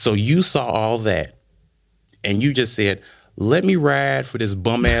 So you saw all that, and you just said, let me ride for this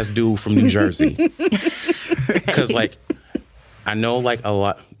bum ass dude from New Jersey. Because like, I know like a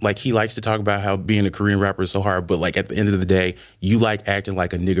lot, like he likes to talk about how being a Korean rapper is so hard, but like at the end of the day, you like acting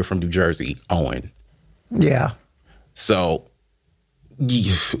like a nigga from New Jersey, Owen. Yeah. So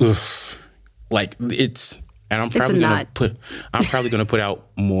like it's, and I'm probably gonna put out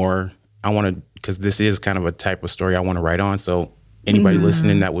more. I want to, because this is kind of a type of story I want to write on. So anybody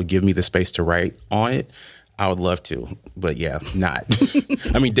listening that would give me the space to write on it, I would love to. But yeah, not.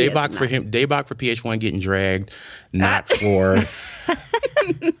 I mean, Daebak for PH1 getting dragged, not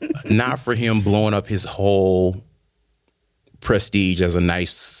for him blowing up his whole prestige as a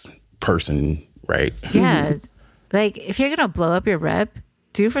nice person, right? Yeah. Like, if you're going to blow up your rep,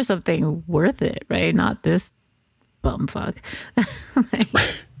 do for something worth it, right? Not this bumfuck.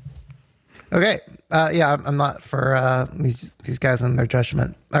 Okay. Yeah, I'm not for these guys and their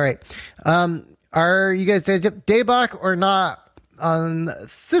judgment. All right. Are you guys Daebak or not on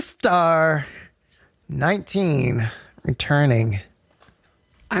Sistar 19 returning?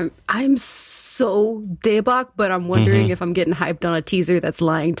 I'm so Daebak, but I'm wondering if I'm getting hyped on a teaser that's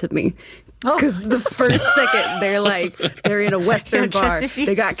lying to me. Because the first second they're in a Western bar,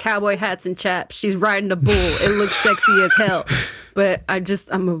 they got cowboy hats and chaps. She's riding a bull. It looks sexy as hell. But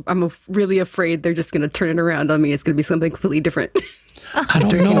I'm really afraid they're just gonna turn it around on me. It's gonna be something completely different. I don't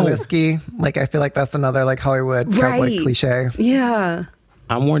Drinking know. whiskey, like I feel like that's another like Hollywood cowboy cliche. Yeah.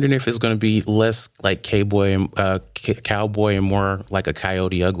 I'm wondering if it's going to be less like cowboy and more like a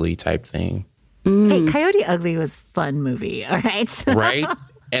Coyote Ugly type thing. Hey, Coyote Ugly was a fun movie, all right? So. Right?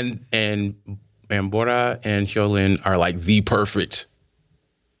 And Bora and Hyolyn are like the perfect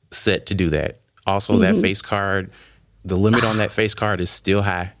set to do that. Also, that face card, the limit on that face card is still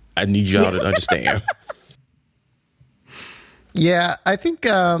high. I need y'all to understand. Yeah, I think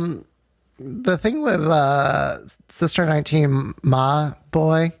the thing with Sister 19 Ma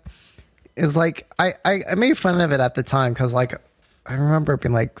Boy is like I made fun of it at the time because like I remember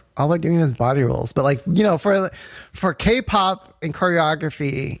being like all they're doing is body rolls, but like for K-pop and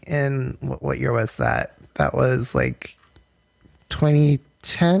choreography in what year was that? That was like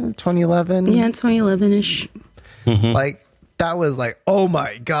 2010, 2011. Yeah, 2011ish. Mm-hmm. Like that was like, oh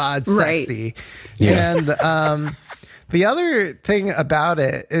my God, sexy. Right. Yeah. And the other thing about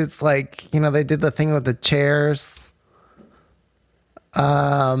it is like, they did the thing with the chairs.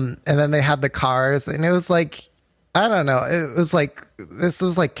 And then they had the cars, and it was like, I don't know. It was like, this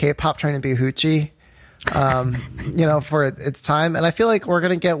was like K-pop trying to be hoochie, for its time. And I feel like we're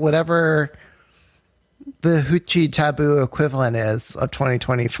going to get whatever the hoochie taboo equivalent is of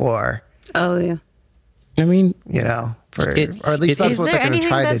 2024. Oh, yeah. I mean, or at least that's what they're going to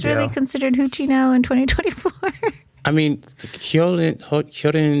try to do. Is there anything that's really considered hoochie now in 2024? I mean,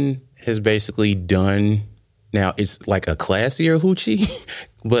 Hyodin has basically done, now it's like a classier hoochie,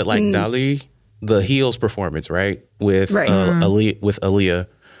 but like Dali, the heels performance, right? With Aaliyah.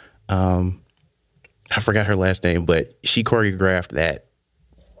 I forgot her last name, but she choreographed that.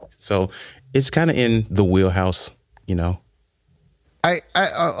 So it's kind of in the wheelhouse,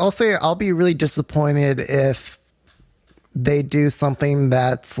 I'll say I'll be really disappointed if they do something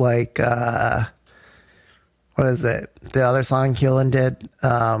that's like what is it? The other song Hyolyn did,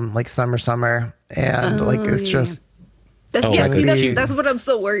 like Summer, and like it's just that's what I'm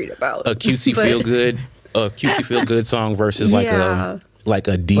so worried about. A cutesy feel good song versus like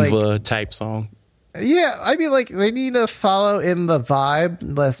a diva type song. Yeah, I mean, like they need to follow in the vibe,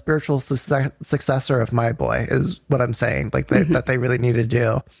 the spiritual successor of My Boy is what I'm saying. Like that they really need to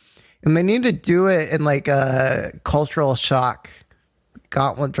do, and they need to do it in like a cultural shock,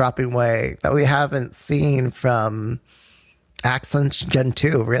 gauntlet dropping way that we haven't seen from Accents Gen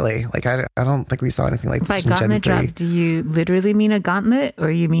 2. Really, like I don't think we saw anything like this By in Gen 3. gauntlet drop, do you literally mean a gauntlet,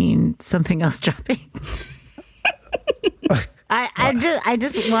 or you mean something else dropping? I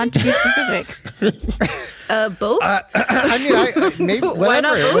just want to be specific. Both. I mean, maybe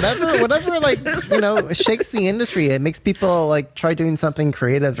whatever. Like shakes the industry. It makes people like try doing something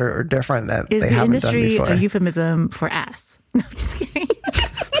creative or different that Is they the haven't done industry before. a euphemism for ass? No, I'm just kidding.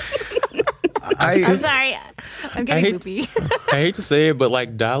 I'm sorry. I'm getting loopy. I hate to say it, but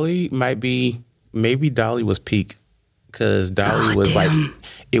like maybe Dolly was peak. Because Dolly was like,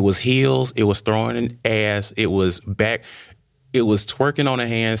 it was heels, it was throwing an ass, it was back, it was twerking on a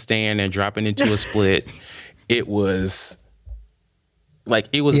handstand and dropping into a split. It was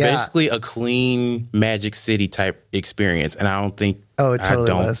basically a clean Magic City type experience. And I don't think, it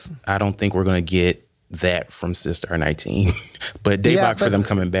totally was. I don't think we're going to get that from Sister 19. But Daebak for them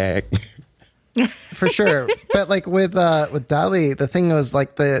coming back. For sure. But like with Dolly, the thing was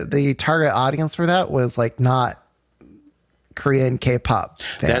like the target audience for that was like not Korean K-pop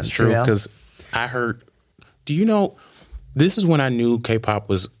fans. That's true, because I heard, this is when I knew K-pop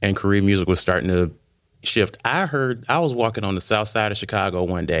and Korean music was starting to shift. I was walking on the south side of Chicago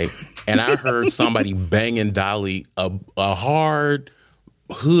one day, and I heard somebody banging Dolly. A hard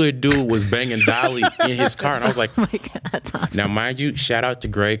hood dude was banging Dolly in his car, and I was like, oh my God, that's awesome. Now, mind you, shout out to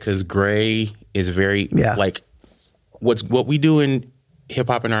Gray, because Gray is very, like, what we do in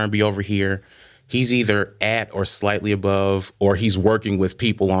hip-hop and R&B over here, he's either at or slightly above, or he's working with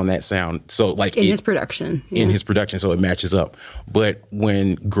people on that sound. So like in his production, so it matches up. But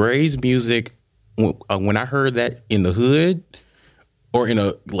when Gray's music, when I heard that in the hood or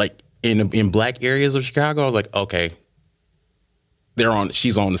in black areas of Chicago, I was like, okay,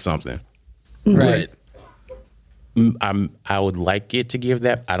 she's on to something. Right. But I would like it to give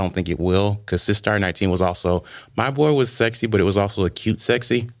that. I don't think it will, because Sister 19 was also, My Boy was sexy, but it was also a cute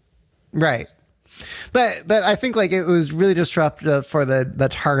sexy. Right. But I think like it was really disruptive for the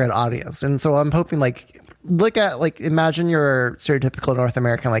target audience. And so I'm hoping imagine you're a stereotypical North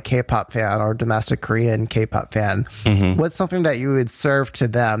American like K-pop fan or domestic Korean K-pop fan. Mm-hmm. What's something that you would serve to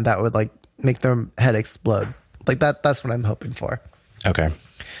them that would like make their head explode? Like that's what I'm hoping for. Okay.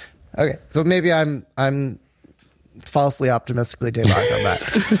 So maybe I'm falsely optimistically Daebak on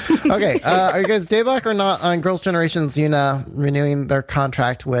that. Okay. Are you guys Daebak or not on Girls' Generation's Yuna renewing their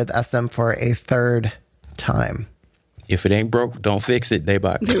contract with SM for a third time? If it ain't broke, don't fix it,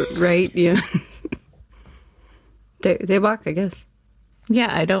 Daebak. Right, yeah. Daebak, I guess. Yeah,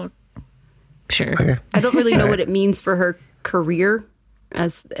 I don't. Sure. Okay. I don't really know what it means for her career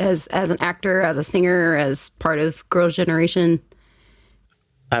as an actor, as a singer, as part of Girls' Generation.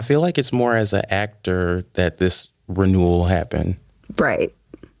 I feel like it's more as an actor that this renewal happened. Right.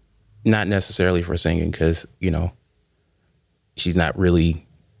 Not necessarily for singing, because, she's not really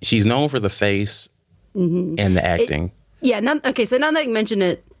she's known for the face and the acting. So now that you mention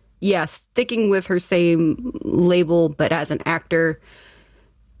it, sticking with her same label, but as an actor,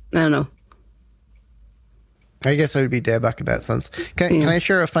 I don't know. I guess I would be Daebak in that sense. Can I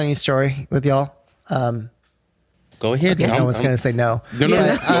share a funny story with y'all? Go ahead. Okay, no one's going to say no. No, go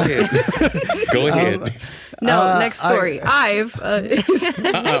ahead. Go ahead. Next story. IVE.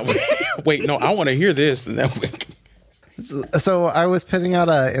 Wait, no, I want to hear this. So I was putting out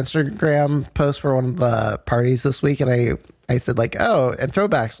an Instagram post for one of the parties this week, and I said, like, oh, and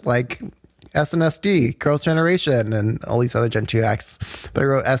throwbacks like SNSD, Girls' Generation, and all these other Gen 2 acts. But I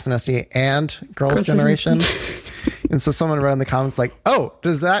wrote SNSD and Girls' Generation. And so someone wrote in the comments like, oh,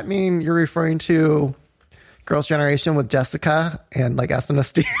 does that mean you're referring to Girls' Generation with Jessica and like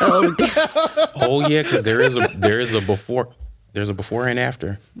SNSD? Oh yeah, because there is a before and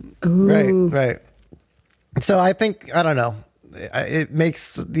after. Ooh. Right. So I think, I don't know, it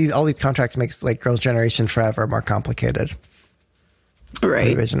makes all these contracts makes like Girls' Generation forever more complicated.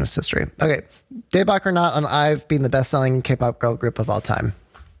 Right. Revisionist history. Okay. Daebak or not on IVE being the best-selling K-pop girl group of all time.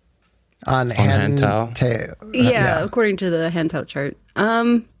 On Hantao? Yeah, according to the Hantao chart.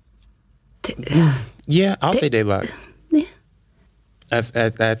 Yeah, I'll say Daebak. Yeah.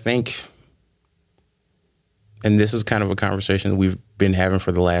 I think, and this is kind of a conversation we've been having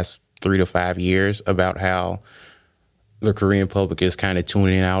for the last 3 to 5 years about how the Korean public is kind of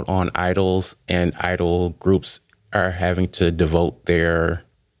tuning out on idols, and idol groups are having to devote their,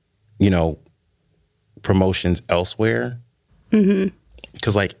 promotions elsewhere.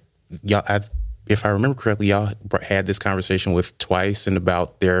 Because, like, y'all, if I remember correctly, y'all had this conversation with Twice and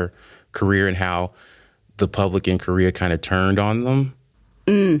about their career and how the public in Korea kind of turned on them.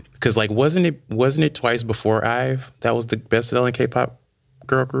 Because, like, wasn't it Twice before IVE that was the best-selling K-pop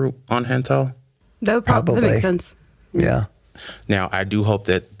girl group on Hantao? That would probably make sense. Yeah. Now, I do hope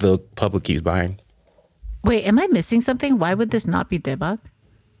that the public keeps buying. Wait, am I missing something? Why would this not be Daebak?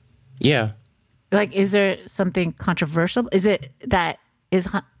 Yeah. Like, is there something controversial? Is it that is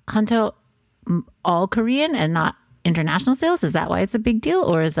Hantao all Korean and not international sales? Is that why it's a big deal,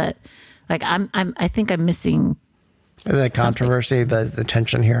 or is that like I think I'm missing the controversy, the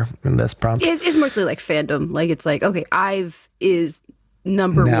tension here in this prompt? It's mostly like fandom. Like, it's like, okay, IVE is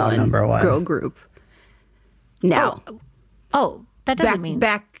number one girl group now. Oh, that doesn't mean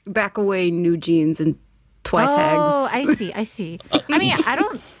back away New Jeans and Twice Hags. Oh, I see. I mean,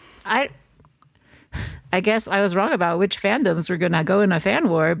 I guess I was wrong about which fandoms were going to go in a fan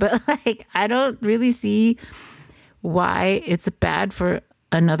war, but like, I don't really see why it's bad for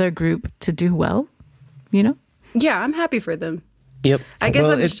another group to do well, Yeah, I'm happy for them. Yep. I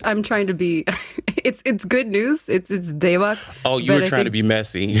guess I'm trying to be. It's good news. It's Daebak. Oh, you were trying to be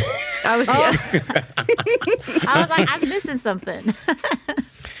messy. I was. I was like, I'm missing something.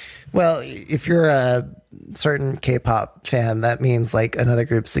 Well, if you're a certain K-pop fan, that means like another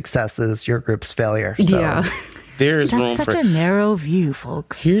group's success is your group's failure. So. Yeah. There is room That's such a narrow view,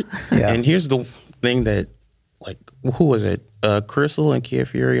 folks. And here's the thing that, like, who was it? Crystal and Kia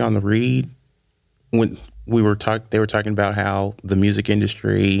Fury on the Read, when they were talking about how the music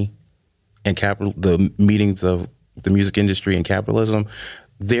industry and the meetings of the music industry and capitalism,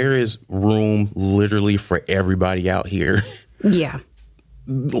 there is room literally for everybody out here. Yeah.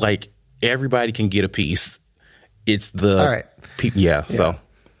 Like, everybody can get a piece. It's the all right. So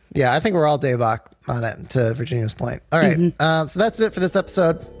I think we're all Daebak on it, to Virginia's point. All right. So that's it for this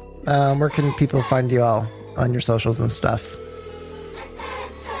episode. Where can people find you all on your socials and stuff?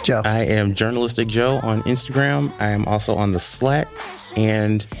 Joe. I am Journalistic Joe on Instagram. I am also on the Slack.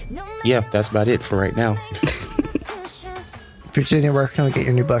 And yeah, that's about it for right now. Virginia, where can we get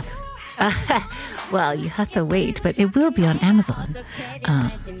your new book? Well, you have to wait, but it will be on Amazon.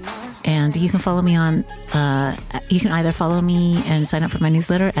 And you can follow me on, you can either follow me and sign up for my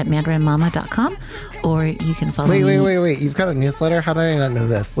newsletter at mandarinmama.com, or you can follow me. Wait. You've got a newsletter? How did I not know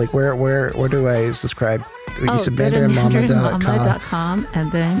this? Like, where do I subscribe? You said go to mandarinmama.com,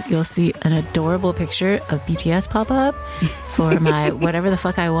 and then you'll see an adorable picture of BTS pop up for my whatever the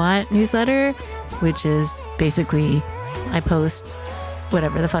fuck I want newsletter, which is basically I post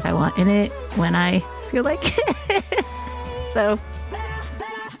whatever the fuck I want in it when I feel like it. So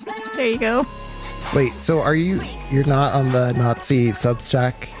there you go. Wait, so you're not on the Nazi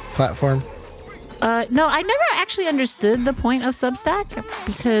Substack platform? No, I never actually understood the point of Substack,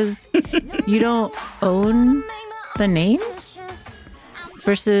 because you don't own the names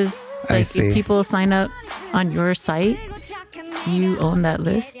versus like if people sign up on your site, you own that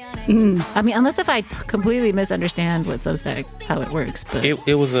list? I mean, unless if I completely misunderstand what Substack, how it works. But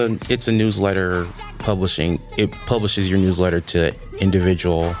it's a newsletter publishing. It publishes your newsletter to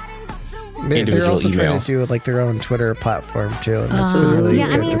individual They're also emails. trying to do like their own Twitter platform too, and it's really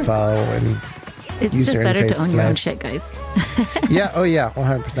good to follow. And it's user just better to interface own is your own nice. shit, guys. Yeah. Oh yeah.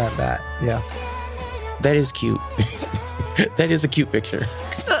 100% that. Yeah. That is cute. That is a cute picture.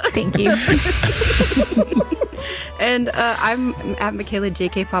 Thank you. And I'm at Michaela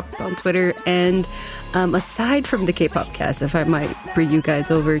JK Pop on Twitter. And aside from the K-pop cast, if I might bring you guys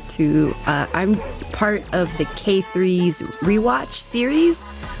over to, I'm part of the K3's rewatch series.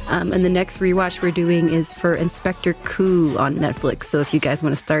 And the next rewatch we're doing is for Inspector Coup on Netflix. So if you guys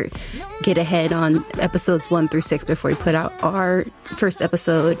want to get ahead on episodes 1 through 6 before we put out our first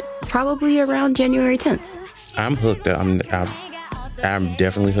episode, probably around January 10th. I'm hooked. I'm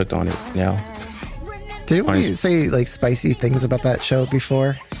definitely hooked on it now. Didn't we say like spicy things about that show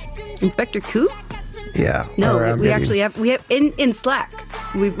before? Inspector Coup? Yeah. No, Or, we actually have in Slack.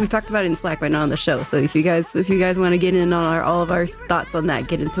 We've talked about it in Slack right now on the show. So if you guys want to get in on all of our thoughts on that,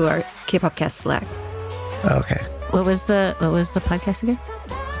 get into our K-pop cast Slack. Okay. What was the podcast again?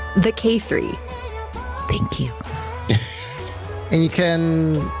 The K3. Thank you. And you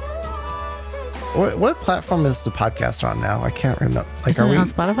can. What platform is the podcast on now? I can't remember. Like, Isn't it on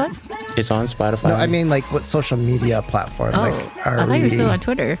Spotify? It's on Spotify. No, I mean like what social media platform? Oh, Like, I thought you were still on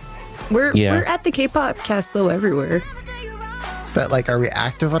Twitter. We're Yeah. at the K-pop cast though everywhere. But like, are we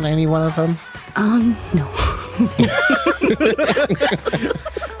active on any one of them? No.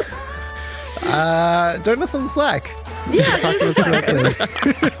 Join us on Slack. Yeah, Talk to us directly.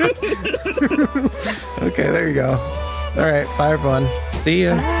 Okay, there you go. All right, bye everyone. See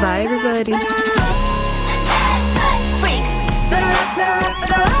ya. bye everybody.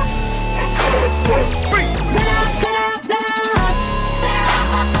 Freak.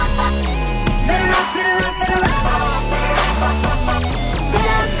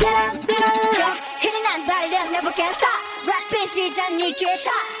 Hitting and 달려, never can stop. Rapping 시작 네 귀에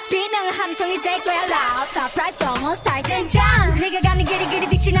샷. 비명은 함성이 될 거야 loud. Surprise, come on, start 등장. 네가 가는 길이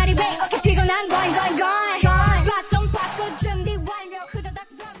빛이 나리 왜? Okay,